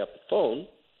ready to hang up the phone.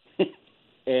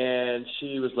 And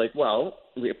she was like, well,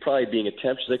 probably being a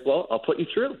temp, she's like, well, I'll put you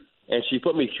through. And she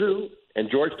put me through, and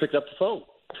George picked up the phone.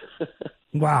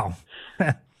 Wow.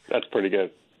 That's pretty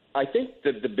good. I think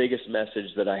that the biggest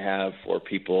message that I have for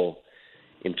people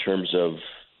in terms of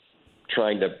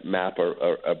trying to map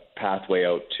a pathway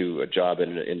out to a job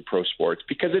in pro sports,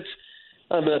 because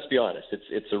let's be honest,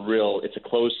 it's a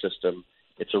closed system.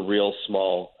 It's a real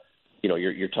small,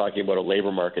 you're talking about a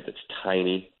labor market that's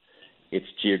tiny. It's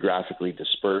geographically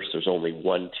dispersed. There's only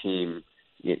one team,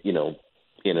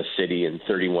 in a city, in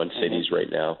 31 cities right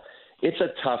now. It's a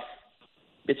tough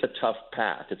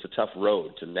path. It's a tough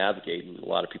road to navigate, and a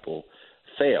lot of people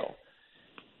fail.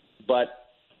 But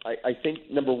I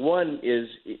think number one is,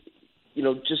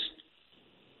 just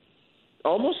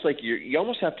almost like you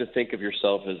almost have to think of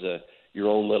yourself as your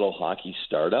own little hockey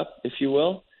startup, if you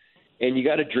will, and you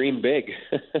got to dream big.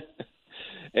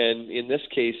 And in this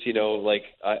case,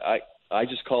 I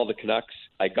just call the Canucks.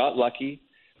 I got lucky,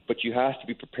 but you have to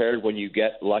be prepared when you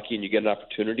get lucky and you get an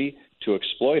opportunity to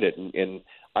exploit it. And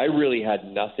I really had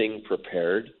nothing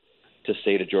prepared to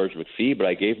say to George McPhee, but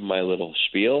I gave him my little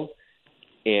spiel.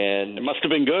 And it must have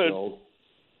been good.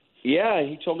 Yeah,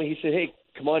 he told me, he said, hey,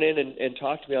 come on in and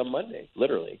talk to me on Monday,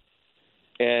 literally.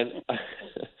 And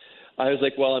I was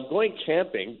like, well, I'm going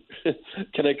camping.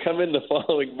 Can I come in the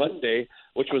following Monday?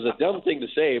 Which was a dumb thing to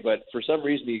say, but for some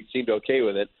reason he seemed okay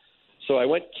with it. So I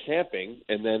went camping,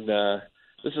 and then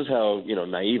this is how,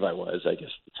 naive I was, I guess,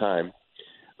 at the time.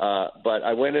 But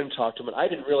I went in and talked to him, and I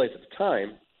didn't realize at the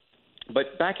time,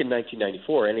 but back in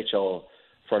 1994, NHL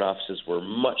front offices were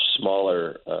much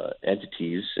smaller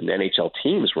entities, and NHL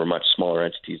teams were much smaller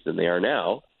entities than they are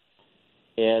now.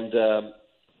 And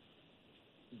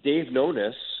Dave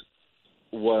Nonis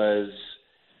was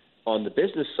on the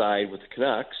business side with the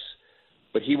Canucks,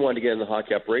 but he wanted to get on the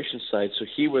hockey operations side, so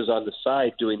he was on the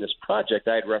side doing this project.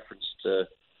 I had referenced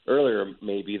earlier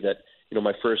maybe that,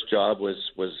 my first job was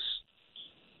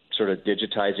sort of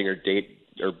digitizing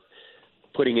or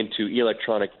putting into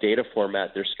electronic data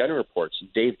format their scouting reports.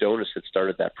 And Dave Nonis had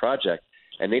started that project,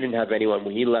 and they didn't have anyone.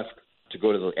 When he left to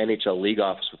go to the NHL league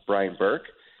office with Brian Burke,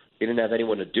 they didn't have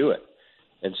anyone to do it.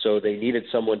 And so they needed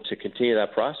someone to continue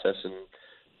that process, and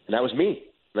that was me.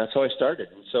 And that's how I started.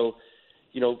 And so,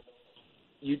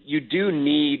 you do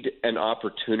need an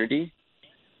opportunity,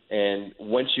 and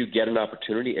once you get an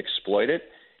opportunity, exploit it.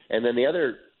 And then the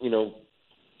other,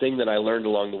 thing that I learned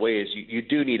along the way is you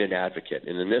do need an advocate.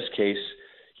 And in this case,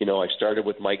 I started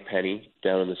with Mike Penny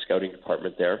down in the scouting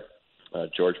department there.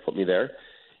 George put me there.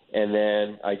 And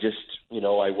then I just,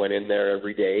 I went in there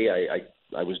every day.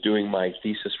 I was doing my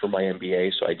thesis for my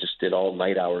MBA, so I just did all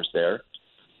night hours there.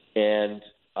 And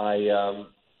I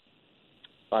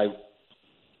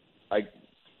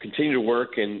continued to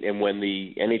work, and when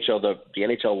the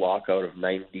NHL lockout of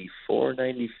 94,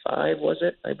 95 was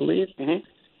it, I believe,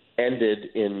 ended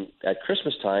at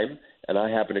Christmas time, and I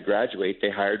happened to graduate,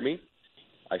 they hired me.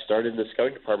 I started in the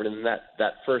scouting department, and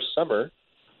that first summer,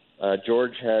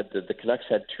 George the Canucks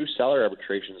had two salary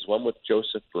arbitrations, one with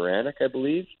Joseph Baranek, I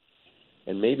believe,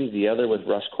 and maybe the other with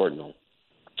Russ Courtnall.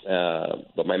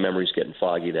 But my memory's getting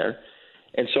foggy there.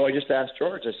 And so I just asked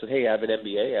George, I said, hey, I have an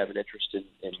MBA, I have an interest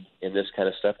in this kind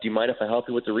of stuff. Do you mind if I help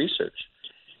you with the research?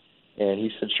 And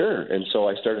he said, sure. And so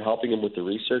I started helping him with the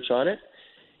research on it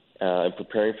and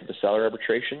preparing for the salary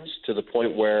arbitrations, to the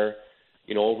point where,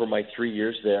 over my 3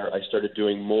 years there, I started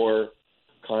doing more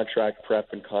contract prep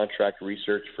and contract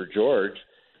research for George,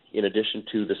 in addition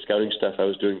to the scouting stuff I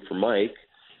was doing for Mike.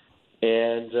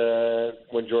 And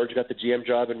when George got the GM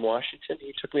job in Washington,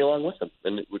 he took me along with him.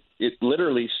 And it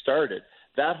literally started.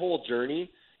 That whole journey,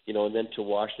 and then to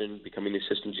Washington, becoming the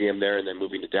assistant GM there, and then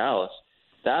moving to Dallas,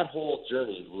 that whole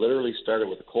journey literally started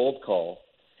with a cold call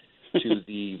to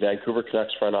the Vancouver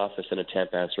Canucks front office and a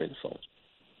temp answering the phone.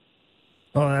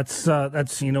 Oh,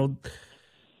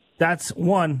 that's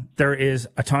one. There is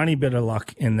a tiny bit of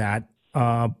luck in that,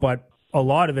 but a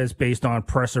lot of it is based on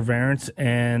perseverance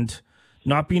and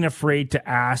not being afraid to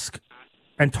ask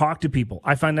and talk to people.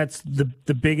 I find that's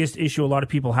the biggest issue a lot of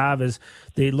people have, is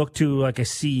they look to like a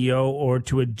CEO or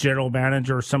to a general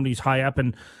manager or somebody who's high up,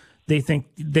 and they think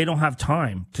they don't have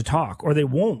time to talk, or they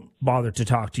won't bother to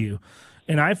talk to you.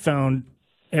 And I found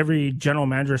every general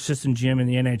manager, assistant GM in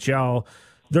the NHL,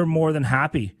 they're more than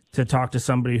happy to talk to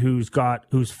somebody who's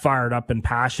fired up and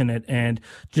passionate, and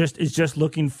is just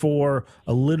looking for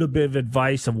a little bit of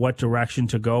advice of what direction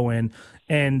to go in,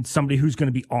 and somebody who's going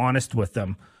to be honest with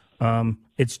them.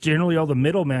 It's generally all the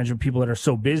middle management people that are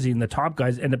so busy, and the top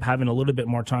guys end up having a little bit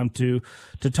more time to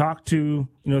talk to,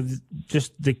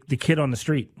 just the kid on the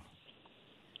street.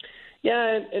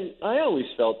 Yeah, and I always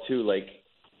felt too, like,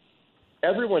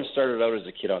 everyone started out as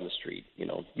a kid on the street.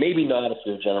 Maybe not if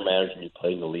you're a general manager and you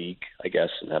play in the league, I guess,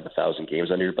 and have 1,000 games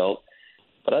under your belt.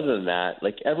 But other than that,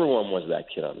 like, everyone was that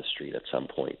kid on the street at some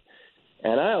point.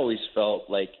 And I always felt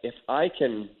like if I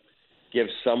can give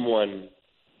someone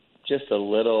just a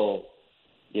little,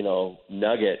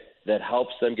 nugget that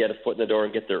helps them get a foot in the door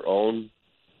and get their own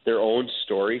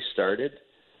story started,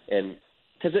 and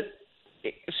because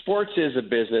sports is a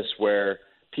business where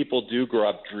people do grow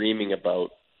up dreaming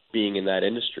about being in that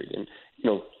industry. And,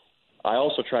 I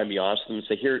also try and be honest with them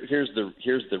and say, here's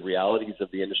the realities of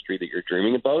the industry that you're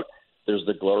dreaming about. There's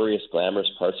the glorious, glamorous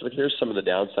parts of it. Here's some of the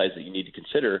downsides that you need to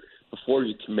consider before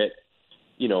you commit,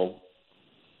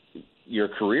 your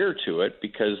career to it,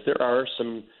 because there are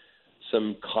some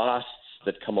costs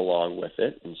that come along with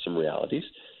it and some realities.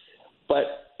 But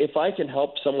if I can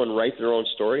help someone write their own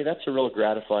story, that's a real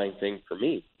gratifying thing for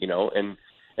me, And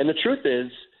the truth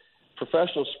is,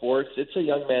 professional sports, it's a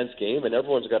young man's game, and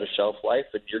everyone's got a shelf life,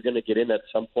 and you're going to get in at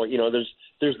some point.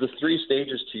 There's the 3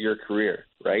 stages to your career,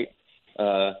 right?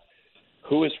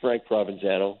 Who is Frank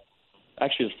Provenzano?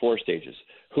 Actually, there's 4 stages.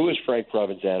 Who is Frank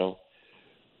Provenzano?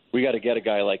 We got to get a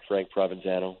guy like Frank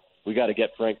Provenzano. We got to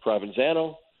get Frank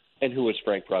Provenzano, and who is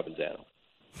Frank Provenzano?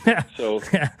 So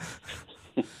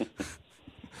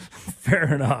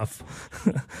Fair enough.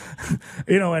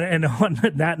 And on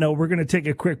that note, we're going to take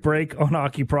a quick break on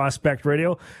Hockey Prospect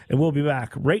Radio, and we'll be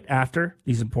back right after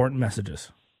these important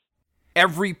messages.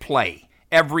 Every play,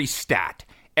 every stat,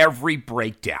 every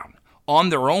breakdown. On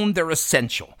their own, they're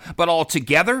essential, but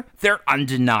altogether, they're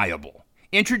undeniable.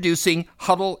 Introducing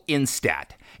Huddle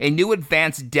Instat, a new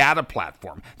advanced data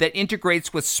platform that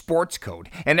integrates with sports code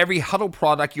and every Huddle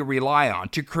product you rely on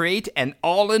to create an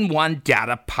all-in-one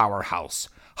data powerhouse.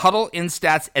 Huddle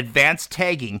Instat's advanced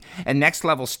tagging and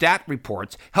next-level stat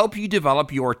reports help you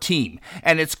develop your team,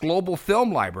 and its global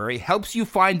film library helps you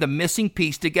find the missing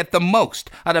piece to get the most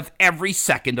out of every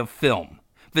second of film.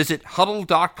 Visit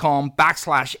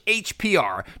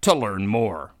huddle.com/HPR to learn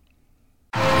more.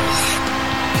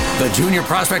 The Junior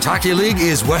Prospect Hockey League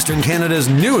is Western Canada's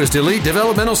newest elite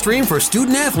developmental stream for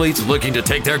student athletes looking to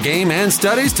take their game and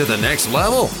studies to the next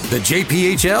level. The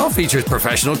JPHL features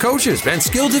professional coaches and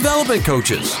skill development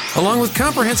coaches, along with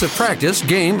comprehensive practice,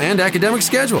 game, and academic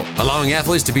schedule, allowing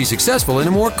athletes to be successful in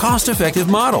a more cost-effective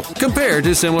model compared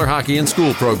to similar hockey and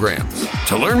school programs.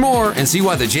 To learn more and see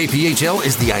why the JPHL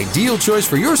is the ideal choice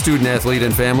for your student athlete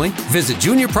and family, visit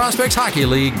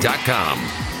juniorprospectshockeyleague.com.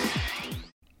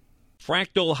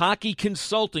 Fractal Hockey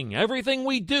Consulting. Everything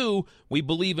we do, we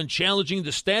believe in challenging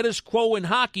the status quo in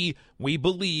hockey. We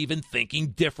believe in thinking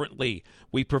differently.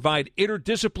 We provide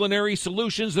interdisciplinary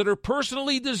solutions that are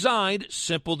personally designed,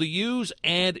 simple to use,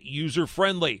 and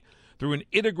user-friendly. Through an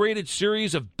integrated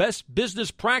series of best business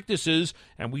practices,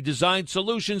 and we design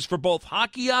solutions for both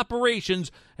hockey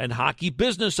operations and hockey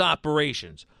business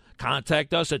operations.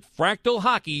 Contact us at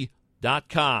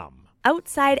fractalhockey.com.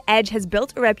 Outside Edge has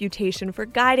built a reputation for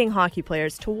guiding hockey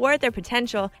players toward their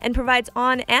potential and provides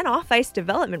on- and off-ice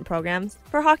development programs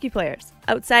for hockey players.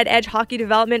 Outside Edge Hockey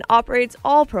Development operates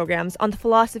all programs on the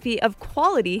philosophy of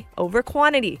quality over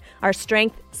quantity. Our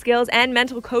strength, skills, and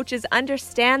mental coaches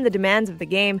understand the demands of the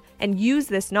game and use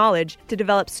this knowledge to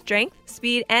develop strength,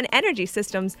 speed, and energy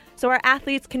systems so our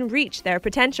athletes can reach their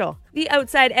potential. The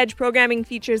Outside Edge programming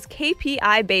features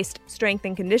KPI-based strength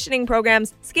and conditioning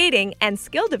programs, skating, and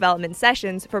skill development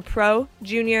sessions for pro,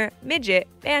 junior, midget,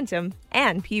 bantam,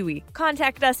 and peewee.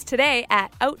 Contact us today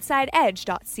at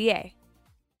outsideedge.ca.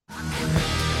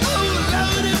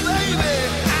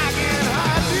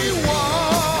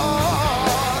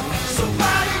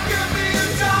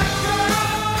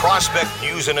 Prospect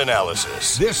news and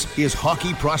analysis. This is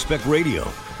Hockey Prospect Radio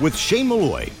with Shane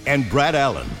Malloy and Brad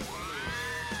Allen.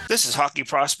 This is Hockey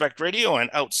Prospect Radio and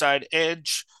Outside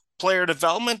Edge player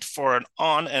development for an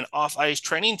on- and off-ice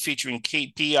training featuring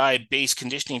KPI-based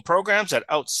conditioning programs at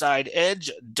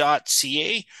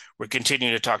outsideedge.ca. We're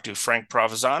continuing to talk to Frank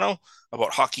Provenzano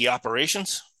about hockey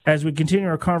operations. As we continue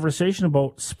our conversation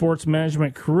about sports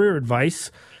management career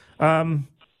advice, one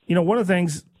of the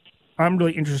things I'm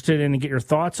really interested in and get your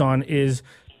thoughts on is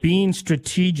being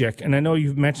strategic. And I know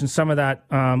you've mentioned some of that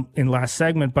in last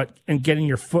segment, but in getting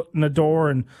your foot in the door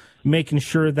and making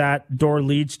sure that door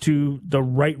leads to the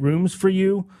right rooms for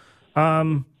you.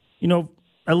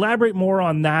 Elaborate more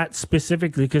on that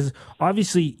specifically, because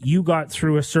obviously you got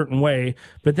through a certain way,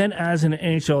 but then as an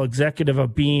NHL executive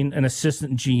of being an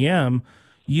assistant GM,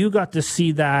 you got to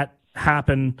see that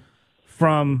happen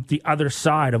from the other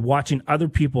side of watching other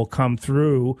people come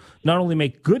through, not only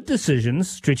make good decisions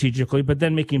strategically, but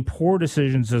then making poor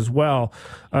decisions as well.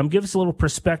 Give us a little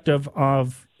perspective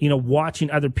of,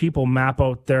 watching other people map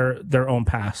out their own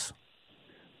paths.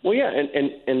 Well, yeah,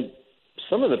 and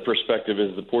some of the perspective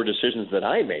is the poor decisions that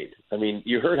I made. I mean,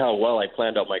 you heard how well I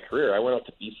planned out my career. I went out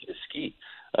to BC to ski.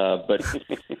 But,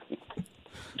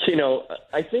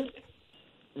 I think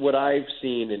what I've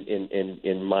seen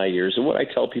in my years and what I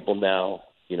tell people now,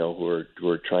 who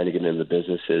are trying to get into the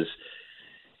business is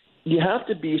you have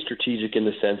to be strategic in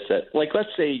the sense that, like, let's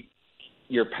say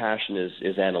your passion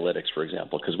is analytics, for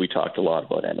example, because we talked a lot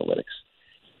about analytics.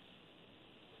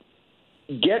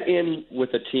 Get in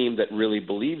with a team that really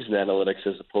believes in analytics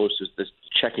as opposed to this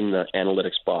checking the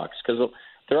analytics box, because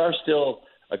there are still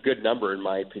a good number, in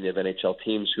my opinion, of NHL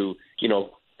teams who,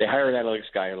 they hire an analytics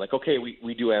guy and like, okay,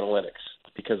 we do analytics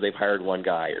because they've hired one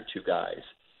guy or two guys.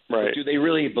 Right. But do they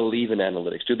really believe in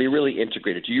analytics? Do they really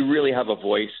integrate it? Do you really have a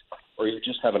voice, or you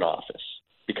just have an office?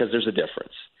 Because there's a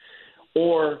difference.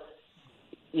 Or,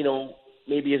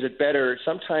 maybe is it better?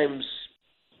 Sometimes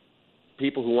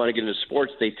people who want to get into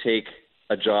sports, they take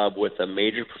a job with a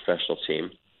major professional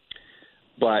team,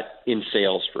 but in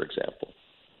sales, for example,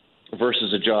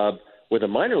 versus a job with a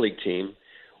minor league team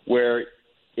where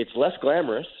it's less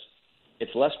glamorous,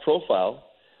 it's less profile,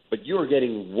 but you are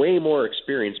getting way more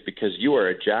experience because you are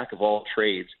a jack of all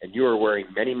trades and you are wearing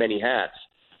many, many hats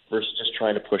versus just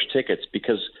trying to push tickets.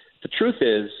 Because the truth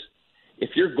is, if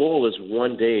your goal is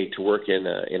one day to work in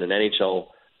an NHL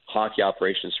hockey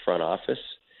operations front office,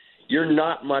 you're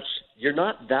not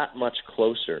that much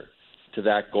closer to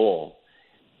that goal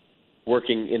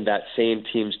working in that same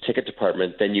team's ticket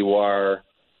department than you are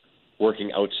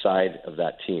working outside of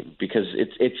that team, because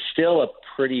it's still a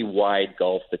pretty wide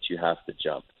gulf that you have to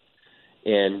jump.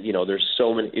 And, there's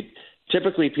so many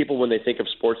typically people, when they think of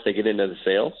sports, they get into the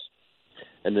sales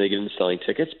and then they get into selling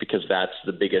tickets, because that's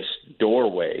the biggest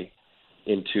doorway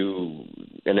into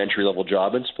an entry-level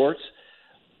job in sports.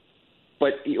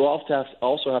 But you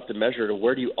also have to measure to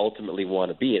where do you ultimately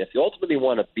want to be. And if you ultimately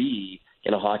want to be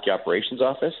in a hockey operations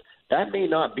office, that may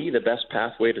not be the best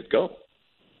pathway to go.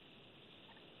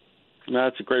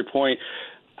 That's a great point.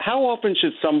 How often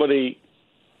should somebody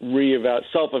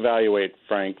self-evaluate,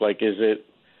 Frank? Like, is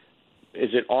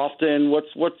it often? What's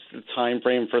the time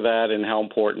frame for that, and how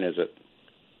important is it?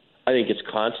 I think it's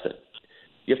constant.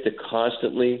 You have to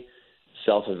constantly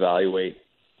self-evaluate,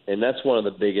 and that's one of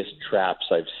the biggest traps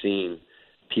I've seen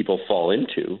people fall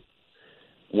into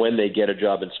when they get a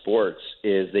job in sports.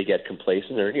 Is they get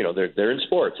complacent. They're in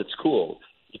sports. It's cool.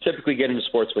 You typically get into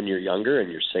sports when you're younger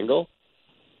and you're single,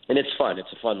 and it's fun.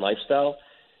 It's a fun lifestyle.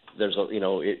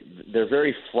 They're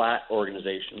very flat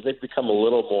organizations. They've become a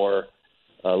little more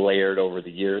layered over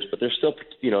the years, but they're still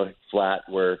flat,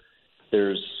 where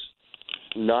there's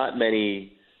not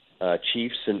many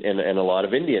chiefs and a lot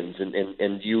of Indians,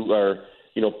 and you are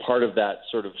part of that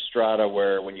sort of strata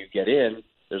where when you get in,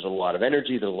 there's a lot of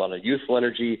energy, there's a lot of youthful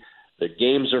energy. The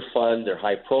games are fun, they're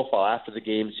high profile after the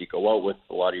games. You go out with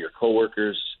a lot of your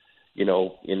coworkers, and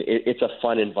it's a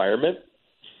fun environment.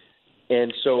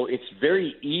 And so it's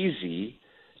very easy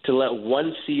to let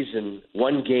one season,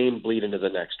 one game bleed into the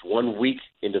next, 1 week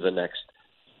into the next,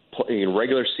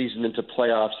 regular season into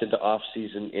playoffs, into off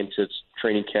season, into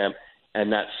training camp,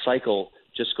 and that cycle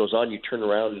just goes on. You turn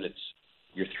around and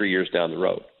you're 3 years down the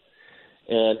road.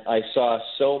 And I saw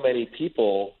so many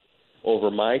people over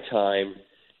my time.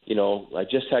 I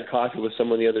just had coffee with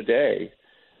someone the other day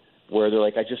where they're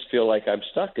like, I just feel like I'm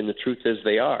stuck, and the truth is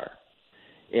they are.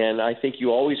 And I think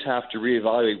you always have to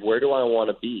reevaluate, where do I want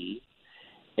to be?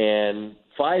 And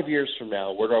 5 years from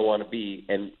now, where do I want to be?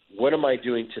 And what am I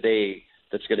doing today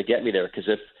that's going to get me there? Because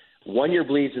if 1 year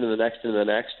bleeds into the next,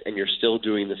 and you're still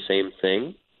doing the same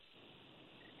thing,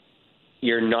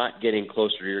 you're not getting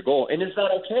closer to your goal. And it's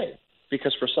not okay,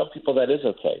 because for some people that is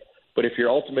okay. But if your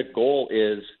ultimate goal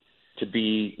is to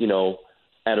be,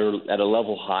 at a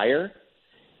level higher,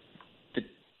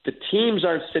 the teams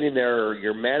aren't sitting there, or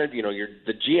your manager,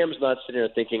 the GM's not sitting there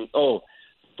thinking, oh,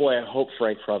 boy, I hope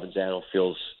Frank Provenzano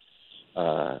feels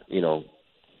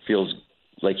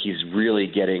like he's really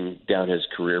getting down his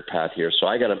career path here. So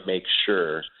I got to make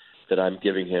sure that I'm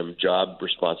giving him job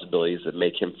responsibilities that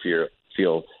make him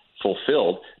feel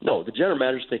fulfilled. No, the general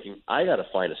manager's thinking, I got to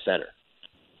find a center,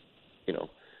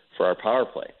 for our power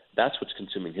play. That's what's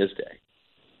consuming his day.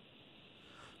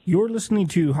 You're listening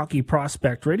to Hockey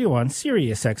Prospect Radio on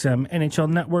Sirius XM NHL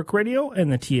Network Radio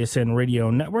and the TSN Radio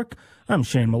Network. I'm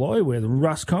Shane Malloy with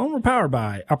Russ Cohen. We're powered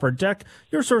by Upper Deck,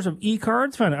 your source of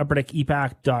e-cards. Find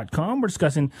upperdeckepack.com. We're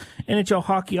discussing NHL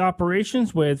hockey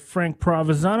operations with Frank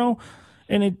Provenzano,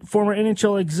 and a former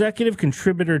NHL executive,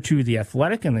 contributor to The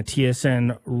Athletic and the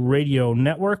TSN Radio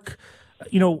Network.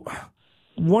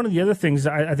 One of the other things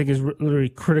I think is really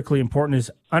critically important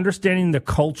is understanding the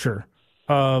culture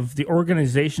of the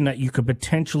organization that you could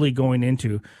potentially going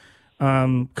into.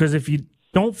 Because if you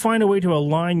don't find a way to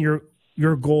align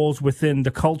your goals within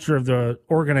the culture of the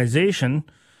organization,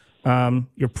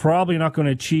 you're probably not going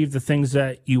to achieve the things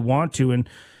that you want to. And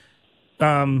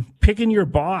picking your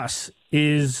boss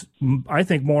is, I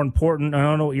think, more important. I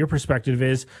don't know what your perspective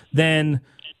is than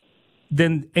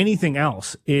anything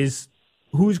else. Is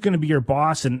who's going to be your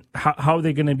boss, and how are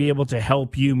they going to be able to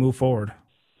help you move forward?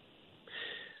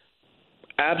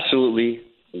 Absolutely,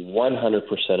 100%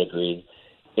 agree.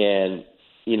 And,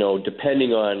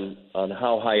 depending on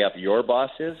how high up your boss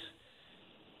is,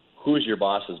 who's your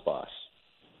boss's boss?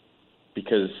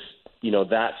 Because,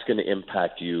 that's going to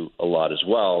impact you a lot as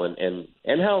well. And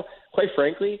how, quite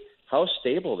frankly, how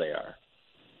stable they are.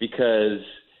 Because,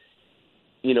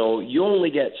 you only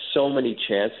get so many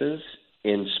chances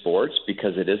in sports,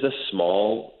 because it is a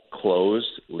small,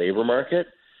 closed labor market,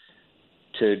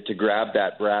 to grab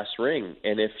that brass ring.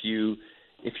 And if you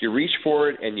reach for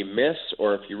it and you miss,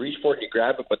 or if you reach for it and you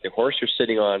grab it, but the horse you're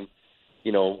sitting on,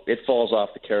 it falls off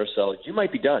the carousel, you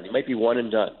might be done. You might be one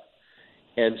and done.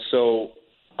 And so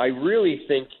I really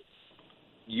think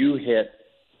you hit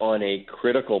on a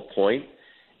critical point,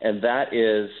 and that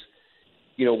is,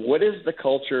 what is the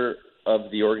culture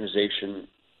of the organization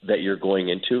that you're going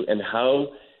into, and how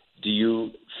do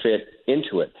you fit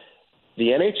into it? The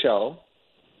NHL,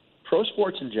 pro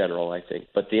sports in general, I think,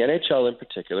 but the NHL in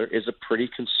particular is a pretty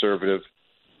conservative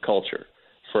culture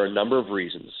for a number of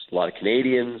reasons. A lot of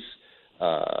Canadians,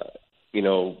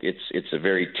 it's a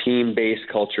very team-based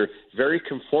culture, very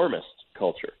conformist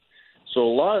culture. So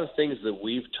a lot of the things that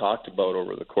we've talked about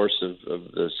over the course of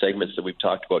the segments that we've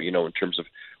talked about, in terms of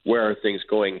where are things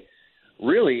going,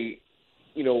 really,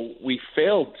 we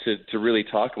failed to really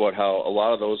talk about how a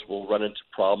lot of those will run into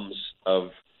problems of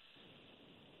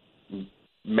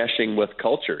meshing with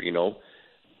culture,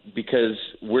 because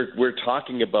we're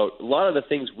talking about a lot of the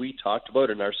things we talked about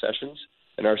in our sessions,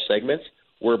 in our segments,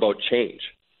 were about change.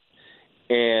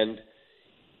 And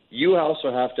you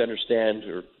also have to understand,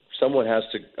 or someone has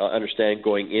to understand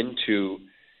going into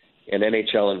an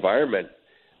NHL environment,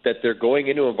 that they're going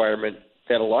into an environment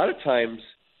that a lot of times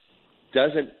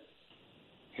doesn't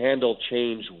handle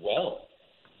change well.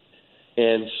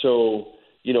 And so,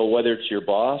 whether it's your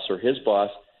boss or his boss,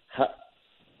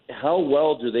 how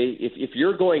well do they, if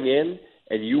you're going in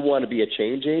and you want to be a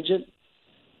change agent,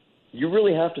 you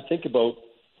really have to think about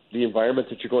the environment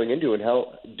that you're going into and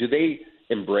how do they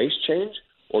embrace change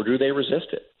or do they resist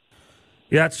it?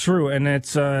 Yeah, it's true. And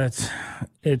it's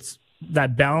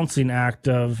that balancing act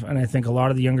of, and I think a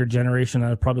lot of the younger generation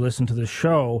that probably listen to this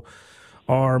show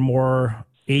are more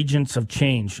agents of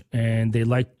change, and they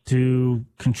like to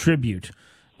contribute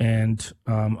and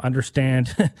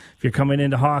understand if you're coming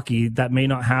into hockey, that may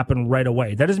not happen right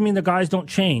away. That doesn't mean the guys don't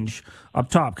change up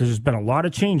top, because there's been a lot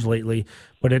of change lately,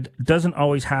 but it doesn't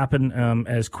always happen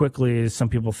as quickly as some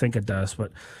people think it does.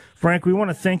 But Frank, we want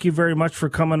to thank you very much for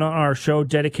coming on our show,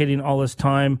 dedicating all this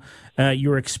time,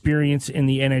 your experience in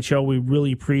the NHL. We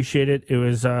really appreciate it. It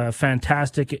was a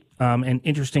fantastic and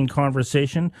interesting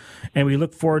conversation, and we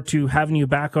look forward to having you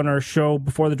back on our show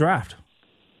before the draft.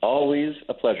 Always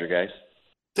a pleasure, guys.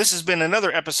 This has been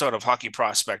another episode of Hockey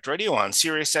Prospect Radio on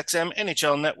SiriusXM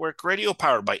NHL Network Radio,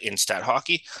 powered by Instat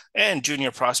Hockey and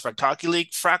Junior Prospect Hockey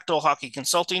League, Fractal Hockey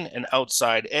Consulting, and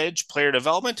Outside Edge Player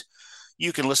Development.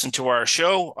 You can listen to our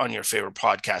show on your favorite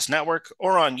podcast network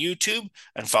or on YouTube,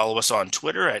 and follow us on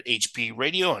Twitter at HP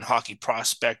Radio and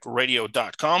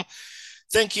hockeyprospectradio.com.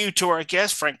 Thank you to our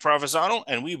guest, Frank Provenzano,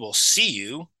 and we will see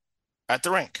you at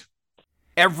the rink.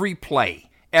 Every play,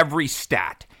 every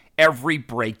stat, every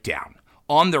breakdown.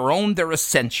 On their own, they're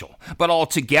essential, but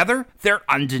altogether, they're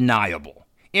undeniable.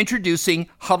 Introducing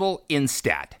Huddle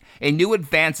Instat, a new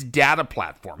advanced data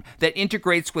platform that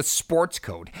integrates with sports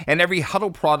code and every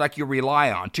Huddle product you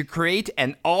rely on to create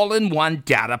an all-in-one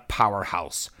data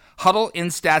powerhouse. Huddle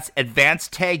Instat's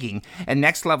advanced tagging and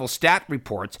next-level stat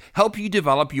reports help you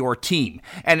develop your team,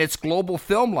 and its global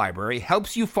film library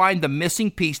helps you find the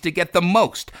missing piece to get the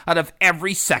most out of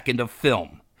every second of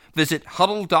film. Visit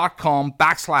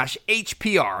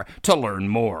huddle.com/HPR to learn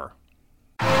more.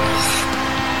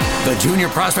 The Junior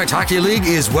Prospect Hockey League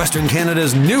is Western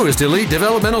Canada's newest elite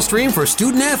developmental stream for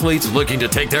student athletes looking to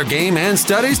take their game and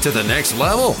studies to the next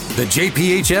level. The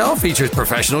JPHL features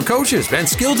professional coaches and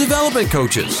skill development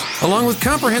coaches, along with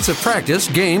comprehensive practice,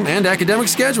 game, and academic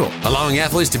schedule, allowing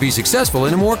athletes to be successful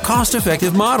in a more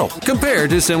cost-effective model compared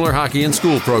to similar hockey and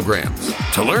school programs.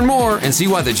 To learn more and see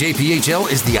why the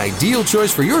JPHL is the ideal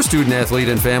choice for your student athlete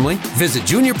and family, visit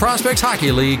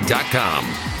juniorprospecthockeyleague.com.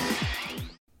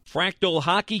 Fractal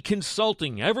Hockey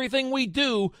Consulting. Everything we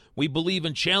do, we believe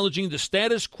in challenging the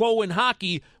status quo in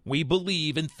hockey. We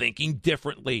believe in thinking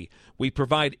differently. We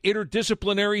provide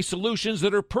interdisciplinary solutions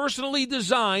that are personally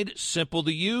designed, simple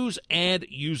to use, and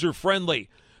user-friendly.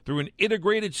 Through an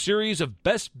integrated series of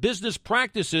best business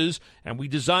practices, and we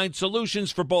design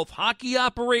solutions for both hockey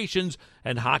operations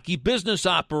and hockey business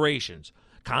operations.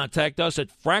 Contact us at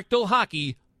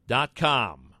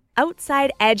fractalhockey.com.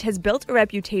 Outside Edge has built a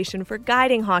reputation for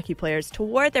guiding hockey players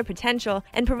toward their potential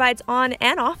and provides on-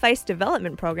 and off-ice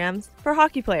development programs for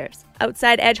hockey players.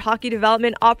 Outside Edge Hockey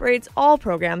Development operates all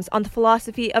programs on the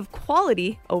philosophy of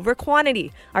quality over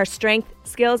quantity. Our strength,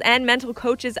 skills, and mental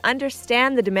coaches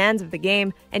understand the demands of the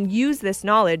game and use this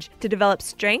knowledge to develop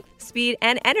strength, speed,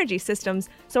 and energy systems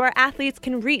so our athletes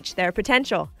can reach their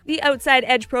potential. The Outside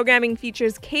Edge programming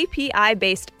features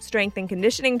KPI-based strength and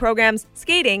conditioning programs,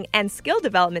 skating, and skill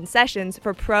development sessions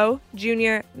for pro,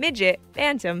 junior, midget,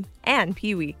 bantam, and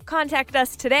peewee. Contact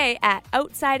us today at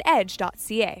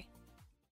outsideedge.ca.